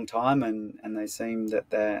for a long time, and they seem that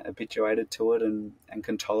they're habituated to it and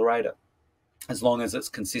can tolerate it as long as it's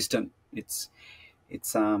consistent. It's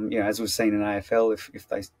as we've seen in AFL,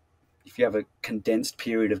 if you have a condensed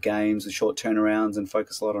period of games with short turnarounds and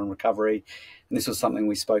focus a lot on recovery, and this was something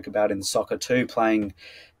we spoke about in soccer too, playing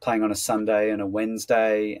on a Sunday and a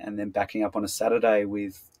Wednesday, and then backing up on a Saturday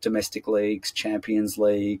with domestic leagues, Champions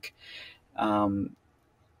League,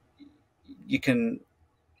 you can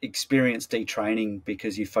experience detraining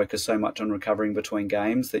because you focus so much on recovering between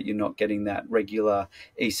games that you're not getting that regular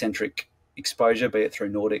eccentric exposure, be it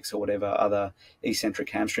through Nordics or whatever other eccentric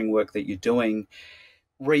hamstring work that you're doing.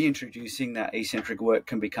 Reintroducing that eccentric work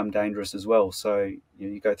can become dangerous as well. So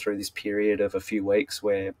you go through this period of a few weeks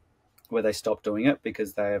where they stop doing it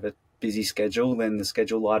because they have a busy schedule, then the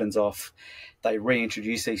schedule lightens off, they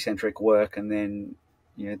reintroduce eccentric work, and then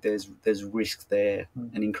there's risk there,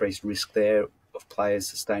 an increased risk there of players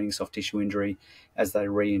sustaining soft tissue injury as they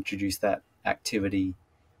reintroduce that activity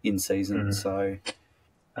in season. So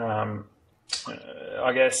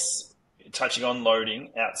I guess touching on loading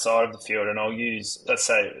outside of the field, and I'll use, let's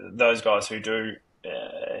say, those guys who do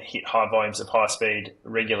hit high volumes of high speed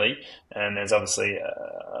regularly, and there's obviously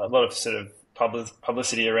a lot of sort of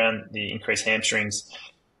publicity around the increased hamstrings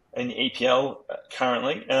in the EPL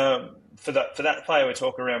currently. For that player we're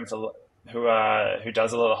talking around who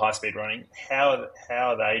does a lot of high speed running, how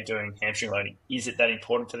are they doing hamstring loading? Is it that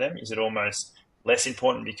important for them? Is it almost less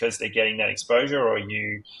important because they're getting that exposure, or are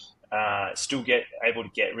you still able to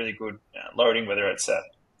get really good loading, whether it's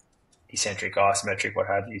eccentric, isometric, what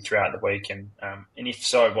have you, throughout the week? And if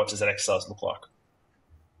so, what does that exercise look like?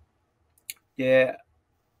 Yeah,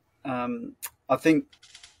 I think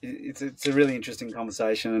it's a really interesting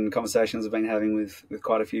conversation, and conversations I've been having with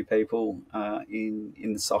quite a few people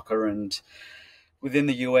in soccer and within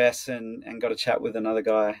the US, and got to chat with another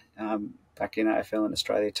guy back in AFL in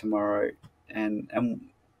Australia tomorrow. And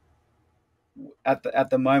at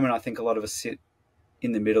the moment, I think a lot of us sit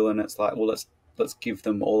in the middle, and it's like, well, let's give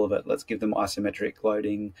them all of it. Let's give them isometric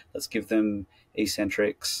loading. Let's give them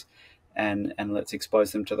eccentrics, and let's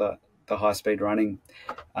expose them to the high speed running.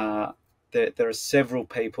 There are several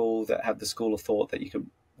people that have the school of thought that you could,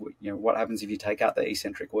 what happens if you take out the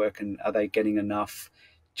eccentric work, and are they getting enough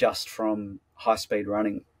just from high speed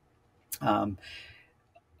running?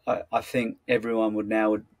 I think everyone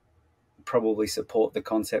would probably support the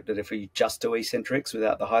concept that if we just do eccentrics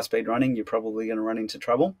without the high speed running, you're probably going to run into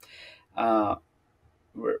trouble.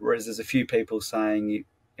 Whereas there's a few people saying,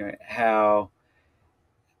 how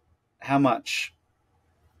much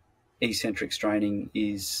eccentric training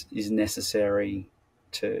is necessary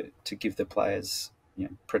to give the players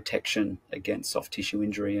protection against soft tissue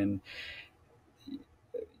injury. And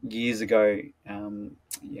years ago,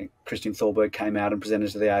 Christian Thorberg came out and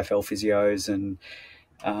presented to the AFL physios, and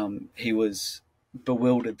he was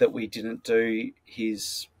bewildered that we didn't do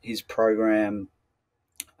his program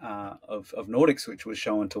of Nordics, which was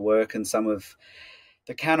shown to work. And some of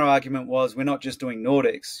the counter argument was, we're not just doing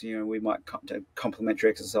Nordics. We might do complementary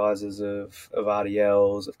exercises of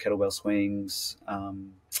RDLs, of kettlebell swings.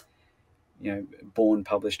 Bourne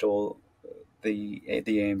published all the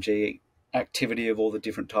EMG activity of all the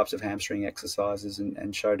different types of hamstring exercises,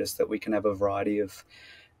 and showed us that we can have a variety of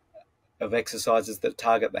exercises that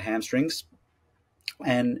target the hamstrings.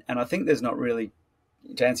 And I think there's not really,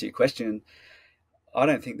 to answer your question, I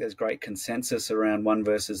don't think there's great consensus around one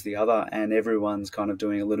versus the other, and everyone's kind of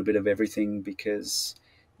doing a little bit of everything because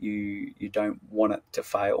you don't want it to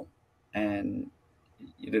fail. And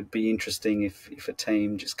it'd be interesting if a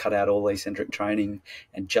team just cut out all eccentric training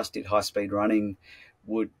and just did high speed running.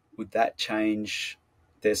 Would that change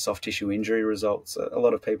their soft tissue injury results? A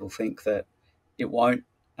lot of people think that it won't,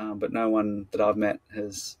 but no one that I've met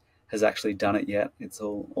has actually done it yet. It's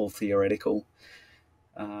all theoretical.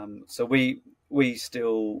 So we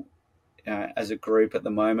still, as a group at the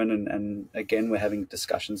moment, and again, we're having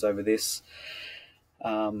discussions over this.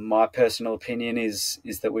 My personal opinion is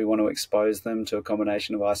that we want to expose them to a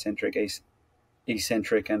combination of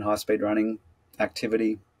eccentric and high-speed running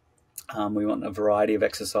activity. We want a variety of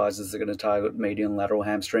exercises that are going to target medial and lateral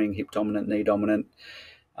hamstring, hip dominant, knee dominant,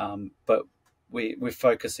 but we're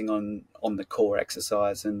focusing on the core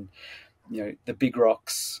exercise. And the big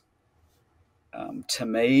rocks, to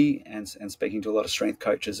me, and speaking to a lot of strength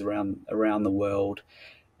coaches around the world,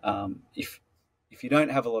 if you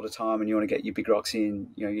don't have a lot of time and you want to get your big rocks in,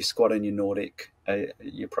 your squat and your Nordic,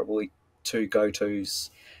 you're probably two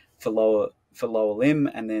go-tos for lower limb,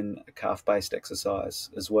 and then a calf-based exercise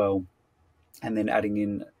as well, and then adding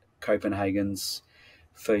in Copenhagen's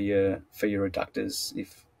for your adductors.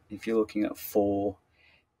 If you're looking at 4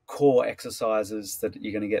 core exercises that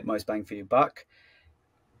you're going to get most bang for your buck,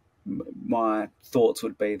 my thoughts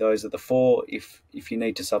would be those are the 4. If you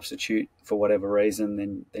need to substitute for whatever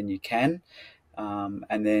reason, then you can,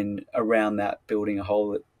 and then around that, building a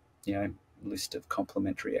whole list of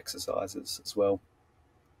complementary exercises as well.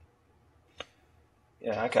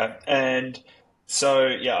 Yeah, okay. And so,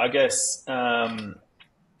 I guess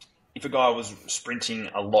if a guy was sprinting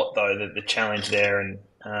a lot, though, the challenge there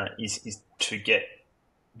is to get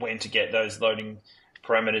when to get those loading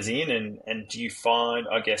parameters in. And do you find,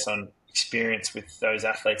 I guess, on experience with those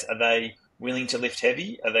athletes, are they willing to lift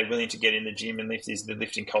heavy? Are they willing to get in the gym and lift? Is the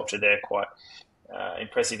lifting culture there quite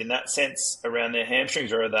impressive in that sense around their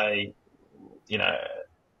hamstrings, or are they, a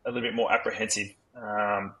little bit more apprehensive,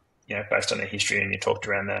 based on their history? And you talked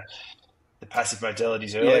around the passive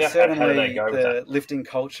modalities earlier. Yeah, certainly. How do they go with that? Lifting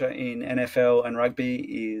culture in NFL and rugby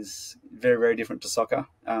is very, very different to soccer.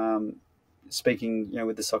 Speaking,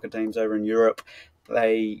 with the soccer teams over in Europe,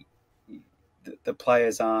 the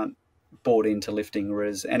players aren't bought into lifting,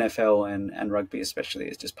 whereas NFL and rugby especially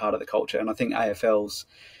is just part of the culture. And I think AFL's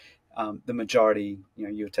the majority,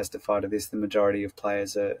 you testify to this, the majority of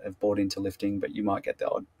players have bought into lifting, but you might get the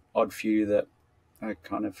odd few that are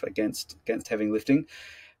kind of against heavy lifting.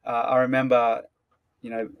 I remember,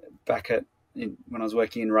 back when I was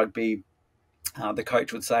working in rugby, the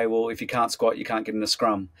coach would say, well, if you can't squat, you can't get in a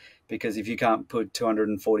scrum, because if you can't put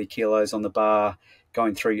 240 kilos on the bar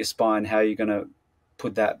going through your spine, how are you going to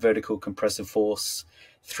put that vertical compressive force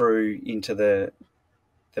through into the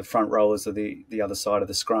front rollers of the other side of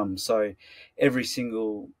the scrum? So every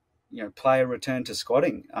single player returned to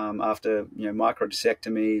squatting after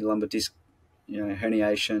microdiscectomy, lumbar disc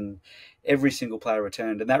herniation. Every single player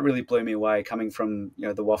returned, and that really blew me away. Coming from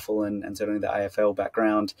the waffle and certainly the AFL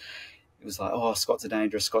background, it was like, oh, squats are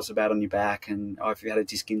dangerous. Squats are bad on your back, and if you had a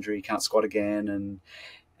disc injury, you can't squat again.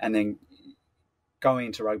 And then going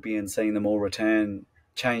into rugby and seeing them all return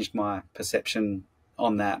changed my perception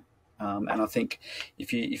on that. And I think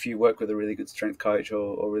if you work with a really good strength coach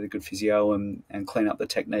or really good physio and clean up the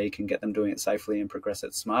technique and get them doing it safely and progress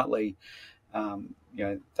it smartly,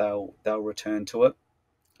 they'll return to it.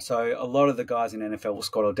 So a lot of the guys in NFL will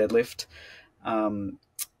squat or deadlift.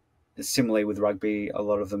 Similarly with rugby, a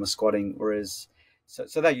lot of them are squatting, whereas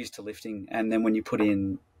so they're used to lifting. And then when you put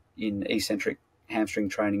in eccentric hamstring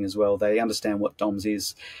training as well, they understand what DOMS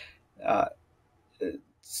is. I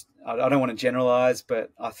don't want to generalize, but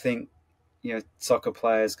I think soccer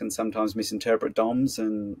players can sometimes misinterpret DOMS,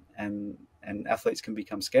 and athletes can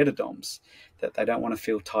become scared of DOMS, that they don't want to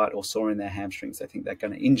feel tight or sore in their hamstrings. They think they're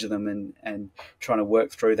going to injure them, and trying to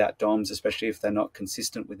work through that DOMS, especially if they're not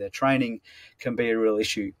consistent with their training, can be a real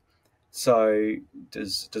issue. So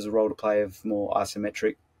does a role to play of more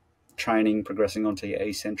isometric training, progressing onto your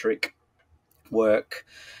eccentric work?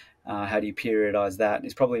 How do you periodize that?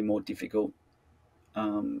 It's probably more difficult.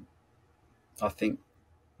 I think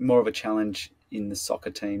more of a challenge in the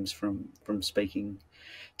soccer teams from speaking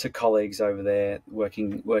to colleagues over there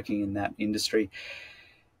working in that industry.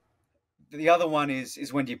 The other one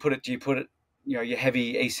is when do you put it your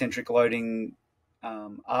heavy eccentric loading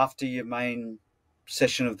after your main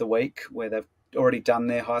session of the week where they've already done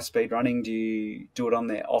their high speed running? Do you do it on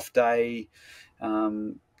their off day,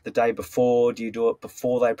 the day before? Do you do it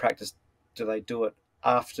before they practice? Do they do it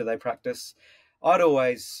after they practice? I'd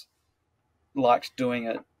always liked doing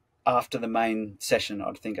it after the main session.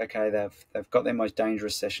 I'd think, okay, they've got their most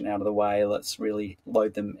dangerous session out of the way. Let's really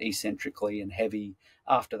load them eccentrically and heavy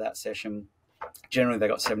after that session. Generally, they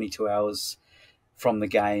got 72 hours from the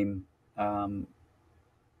game, and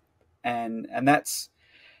that's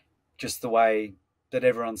just the way that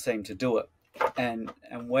everyone seemed to do it. And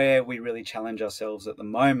where we really challenge ourselves at the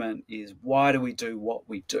moment is, why do we do what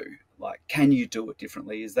we do? Like, can you do it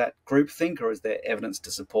differently? Is that groupthink, or is there evidence to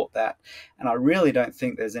support that? And I really don't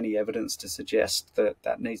think there's any evidence to suggest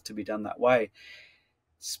that needs to be done that way.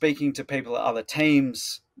 Speaking to people at other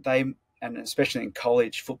teams, and especially in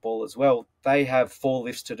college football as well, they have 4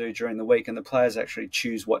 lifts to do during the week, and the players actually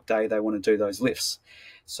choose what day they want to do those lifts.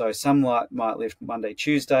 So some might lift Monday,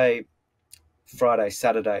 Tuesday, Friday,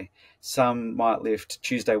 Saturday. Some might lift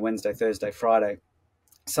Tuesday, Wednesday, Thursday, Friday.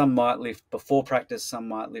 Some might lift before practice, some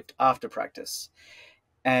might lift after practice.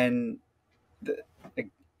 And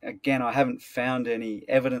again, I haven't found any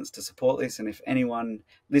evidence to support this. And if anyone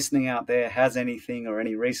listening out there has anything or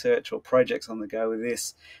any research or projects on the go with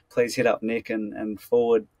this, please hit up Nick and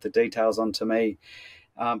forward the details on to me.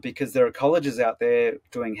 Because there are colleges out there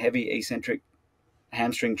doing heavy eccentric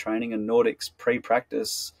hamstring training and Nordics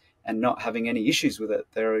pre-practice and not having any issues with it.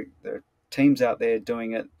 There are teams out there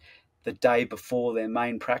doing it the day before their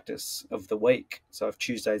main practice of the week. So if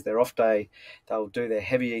Tuesday's their off day, they'll do their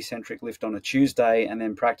heavy eccentric lift on a Tuesday and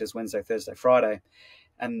then practice Wednesday, Thursday, Friday.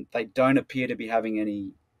 And they don't appear to be having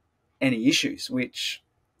any issues, which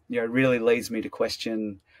really leads me to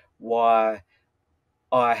question why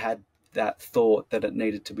I had that thought that it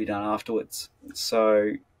needed to be done afterwards.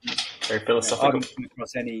 So very philosophical. I haven't come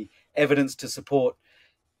across any evidence to support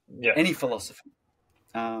any philosophy.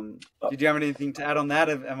 Did you have anything to add on that?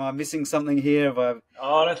 Am I missing something here? I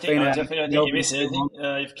definitely don't think you're missing anything.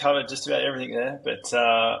 You've covered just about everything there. But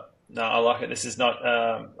no, I like it. This is not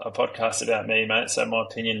a podcast about me, mate. So my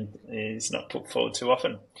opinion is not put forward too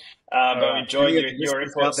often. But I'm enjoying your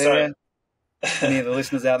input. Any of the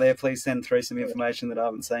listeners out there, please send through some information that I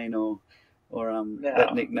haven't seen, or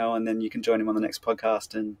let Nick know, and then you can join him on the next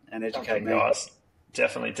podcast and educate me. Guys.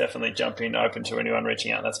 Definitely jump in, open to anyone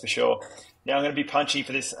reaching out, that's for sure. Now I'm going to be punchy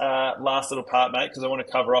for this last little part, mate, because I want to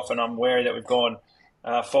cover off, and I'm wary that we've gone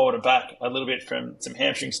forward and back a little bit from some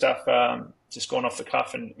hamstring stuff, just gone off the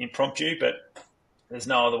cuff and impromptu, but there's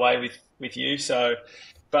no other way with you. So,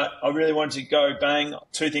 but I really wanted to go bang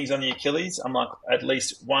 2 things on the Achilles. I'm like, at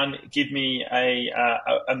least one, give me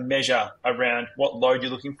a measure around what load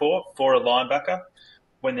you're looking for a linebacker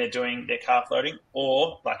when they're doing their calf loading,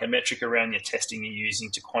 or like a metric around your testing you're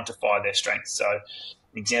using to quantify their strength. So an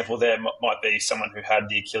example there might be someone who had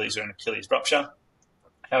the Achilles or an Achilles rupture.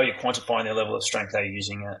 How are you quantifying their level of strength? Are you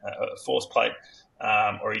using a force plate, or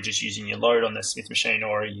are you just using your load on the Smith machine,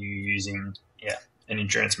 or are you using an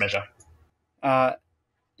endurance measure? I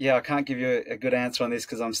can't give you a good answer on this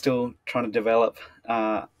because I'm still trying to develop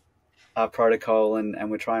our protocol,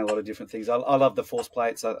 and we're trying a lot of different things. I love the force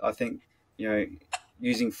plates. I think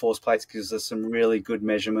using force plates gives us some really good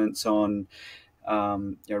measurements on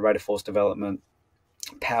rate of force development,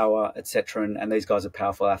 power, etc. And these guys are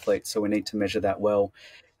powerful athletes, so we need to measure that well.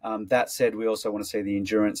 That said, we also want to see the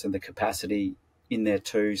endurance and the capacity in there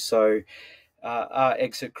too. So our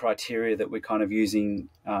exit criteria that we're kind of using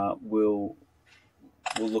will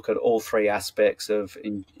look at all three aspects of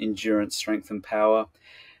endurance, strength, and power.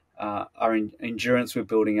 Our endurance, we're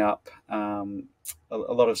building up a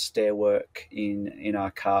lot of stair work in our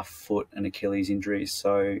calf, foot, and Achilles injuries.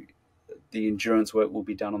 So the endurance work will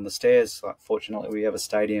be done on the stairs. Like, fortunately, we have a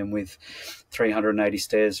stadium with 380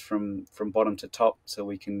 stairs from bottom to top, so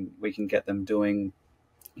we can get them doing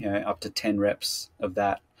up to 10 reps of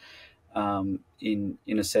that in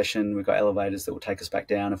a session. We've got elevators that will take us back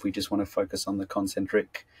down if we just want to focus on the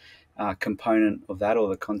concentric component of that, or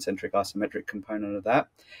the concentric isometric component of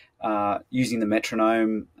that. Using the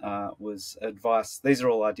metronome was advice. These are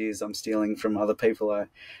all ideas I'm stealing from other people.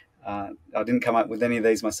 I didn't come up with any of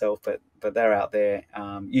these myself, but they're out there.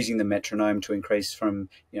 Using the metronome to increase from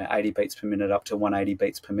 80 beats per minute up to 180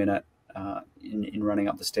 beats per minute in running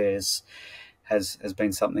up the stairs has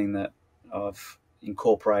been something that I've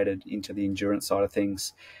incorporated into the endurance side of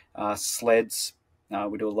things. Sleds,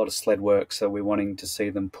 we do a lot of sled work, so we're wanting to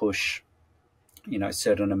see them push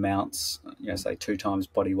certain amounts, say 2 times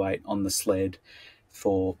body weight on the sled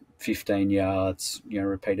for 15 yards,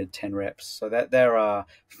 repeated 10 reps. So that there are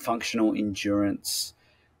functional endurance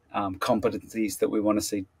competencies that we want to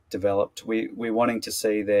see developed. We're wanting to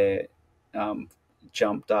see their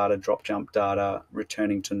jump data, drop jump data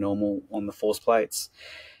returning to normal on the force plates.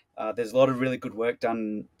 There's a lot of really good work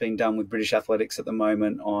being done with British athletics at the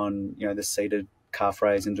moment on the seated calf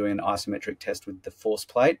raise and doing an isometric test with the force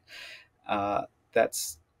plate.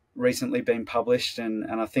 That's recently been published, and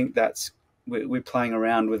I think we're playing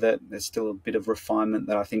around with it. There's still a bit of refinement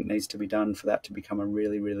that I think needs to be done for that to become a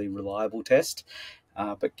really, really reliable test,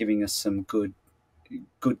 but giving us some good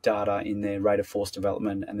data in their rate of force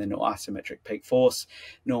development and then isometric peak force,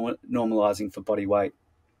 normalizing for body weight.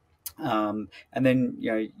 And then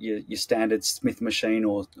your standard Smith machine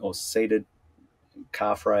or seated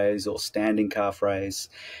calf raise or standing calf raise,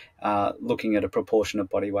 looking at a proportion of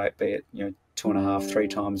body weight, be it 2.5, 3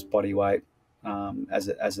 times body weight as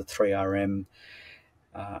a 3RM,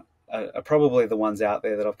 are probably the ones out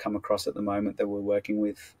there that I've come across at the moment that we're working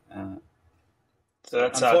with. So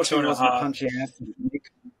that's unfortunately 2.5. wasn't a punchy answer,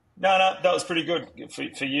 Nick. No, that was pretty good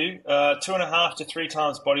for you. 2.5 to 3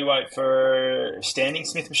 times body weight for standing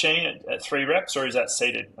Smith machine at 3 reps, or is that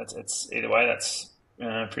seated? It's either way. That's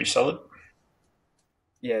pretty solid.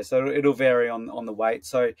 Yeah, so it'll vary on the weight.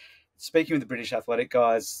 So speaking with the British athletic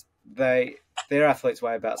guys, their athletes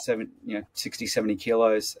weigh about 60, 70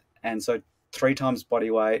 kilos, and so 3 times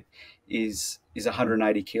body weight is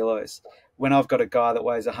 180 kilos. When I've got a guy that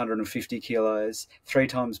weighs 150 kilos, 3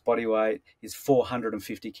 times body weight is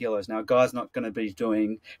 450 kilos. Now, a guy's not going to be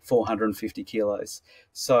doing 450 kilos.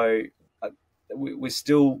 So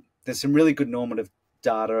there's some really good normative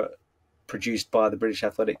data produced by the British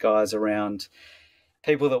athletic guys around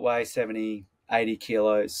people that weigh 70, 80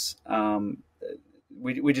 kilos.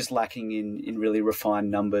 We're just lacking in really refined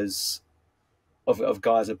numbers of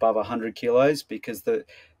guys above 100 kilos, because the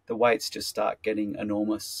weights just start getting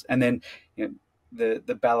enormous. And then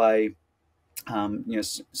the ballet,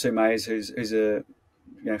 Sue Mays, who's a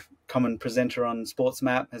common presenter on Sports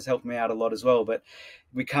Map, has helped me out a lot as well. But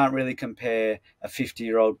we can't really compare a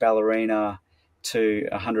 50-year-old ballerina to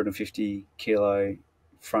a 150 kilo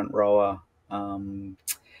front rower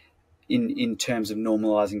in terms of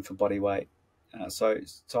normalizing for body weight. So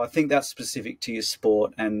I think that's specific to your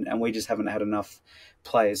sport, and we just haven't had enough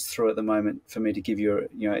players through at the moment for me to give you,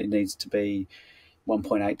 it needs to be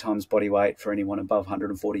 1.8 times body weight for anyone above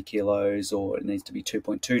 140 kilos, or it needs to be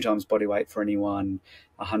 2.2 times body weight for anyone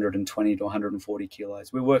 120 to 140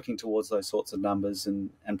 kilos. We're working towards those sorts of numbers and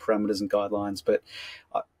parameters and guidelines, but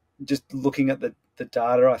just looking at the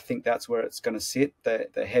data, I think that's where it's going to sit.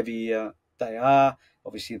 The heavier they are,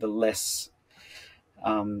 obviously the less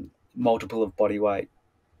multiple of body weight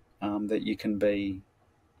that you can be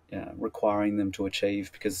requiring them to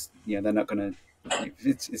achieve, because they're not going to.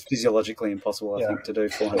 It's physiologically impossible, I think, to do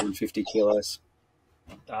 450 kilos.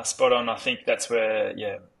 Spot on. I think that's where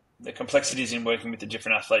the complexities in working with the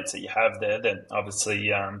different athletes that you have there. Then obviously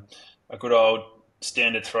a good old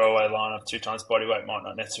standard throwaway line of 2 times body weight might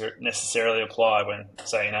not necessarily apply when,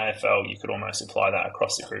 say, in AFL, you could almost apply that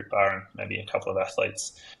across the group, barring maybe a couple of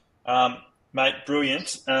athletes. Mate,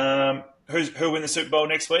 brilliant. Who'll win the Super Bowl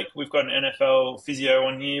next week? We've got an NFL physio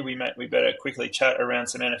on here. We better quickly chat around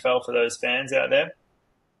some NFL for those fans out there.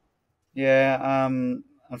 Yeah,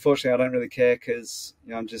 unfortunately, I don't really care because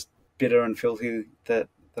I'm just bitter and filthy that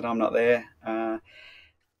I'm not there.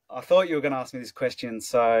 I thought you were going to ask me this question,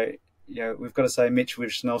 so we've got to say Mitch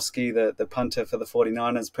Wisnowski, the punter for the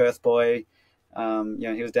 49ers, Perth boy.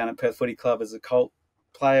 He was down at Perth Footy Club as a Colt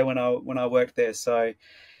player when I worked there. So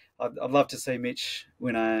I'd love to see Mitch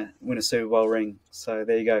win a Super Bowl ring. So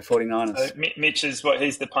there you go, 49ers. So Mitch is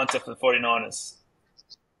he's the punter for the 49ers.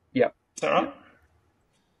 Yep. Is that right?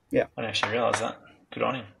 Yeah. I didn't actually realise that. Good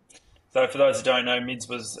on him. So for those who don't know, Mids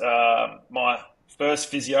was my first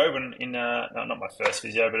physio not my first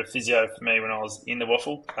physio, but a physio for me when I was in the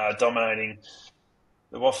waffle, dominating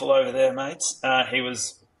the waffle over there, mates. He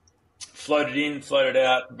was floated in, floated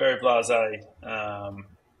out, very blasé.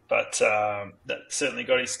 But that certainly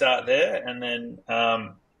got his start there, and then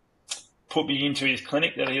put me into his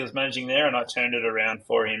clinic that he was managing there, and I turned it around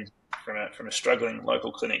for him from a struggling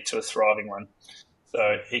local clinic to a thriving one.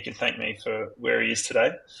 So he can thank me for where he is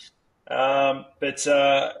today. But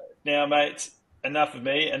now, mate, enough of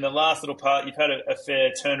me. And the last little part, you've had a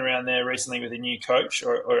fair turnaround there recently with a new coach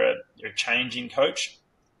or a change in coach.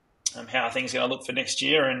 How are things going to look for next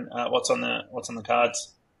year, and what's on the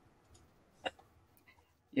cards?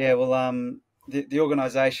 Yeah, well, the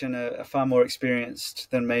organisation are far more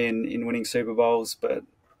experienced than me in winning Super Bowls, but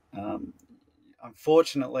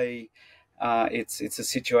unfortunately, it's a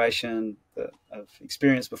situation that I've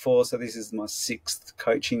experienced before. So this is my 6th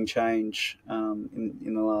coaching change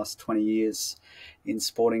in the last 20 years in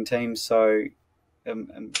sporting teams. So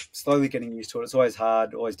I'm slowly getting used to it. It's always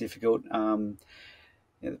hard, always difficult.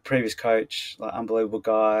 The previous coach, unbelievable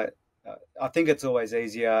guy. I think it's always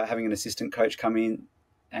easier having an assistant coach come in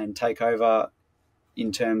and take over.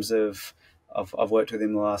 In terms of I've worked with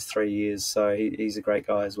him the last 3 years, so he's a great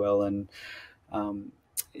guy as well, and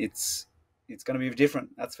it's going to be different,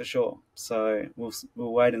 that's for sure. So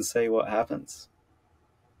we'll wait and see what happens.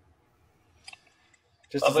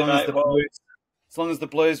 Just as long as the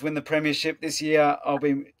Blues win the premiership this year, I'll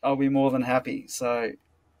be more than happy. So.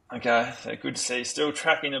 Okay, so good to see. Still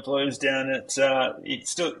tracking the Blues down at.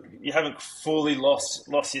 You haven't fully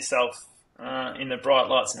lost yourself in the bright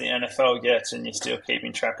lights of the NFL yet, and you're still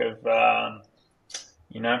keeping track of the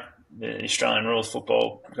Australian rules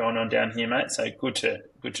football going on down here, mate. So good to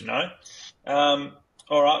know.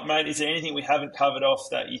 All right, mate. Is there anything we haven't covered off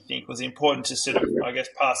that you think was important to sort of, I guess,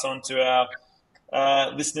 pass on to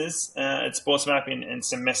our listeners at SportsMap and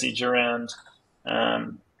some message around?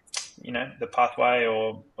 The pathway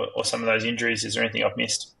or some of those injuries? Is there anything I've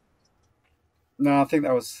missed? No, I think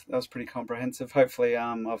that was pretty comprehensive. Hopefully,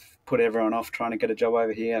 I've put everyone off trying to get a job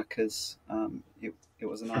over here because it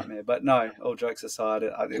was a nightmare. But no, all jokes aside,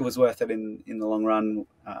 it was worth it in the long run.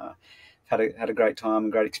 Had a great time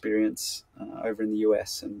and great experience over in the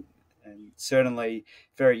US, and certainly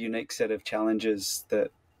very unique set of challenges that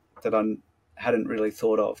I hadn't really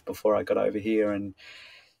thought of before I got over here, and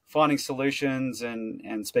finding solutions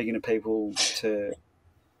and speaking to people to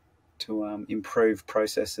improve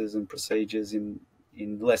processes and procedures in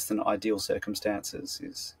less than ideal circumstances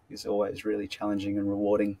is always really challenging and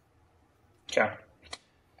rewarding. Okay.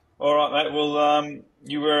 All right, mate. Well,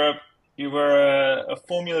 you were a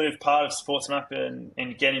formulative part of SportsMap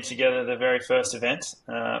in getting together the very first event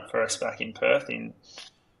for us back in Perth, in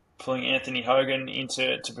pulling Anthony Hogan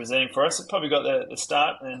into presenting for us. It probably got the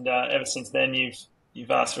start, and ever since then you've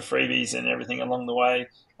asked for freebies and everything along the way.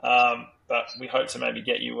 But we hope to maybe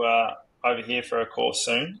get you over here for a course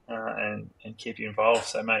soon and keep you involved.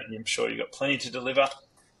 So, mate, I'm sure you've got plenty to deliver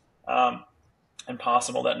and pass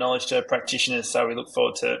on all that knowledge to practitioners. So we look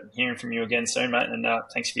forward to hearing from you again soon, mate. And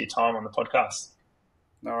thanks for your time on the podcast.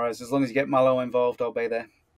 No worries. As long as you get Mullo involved, I'll be there.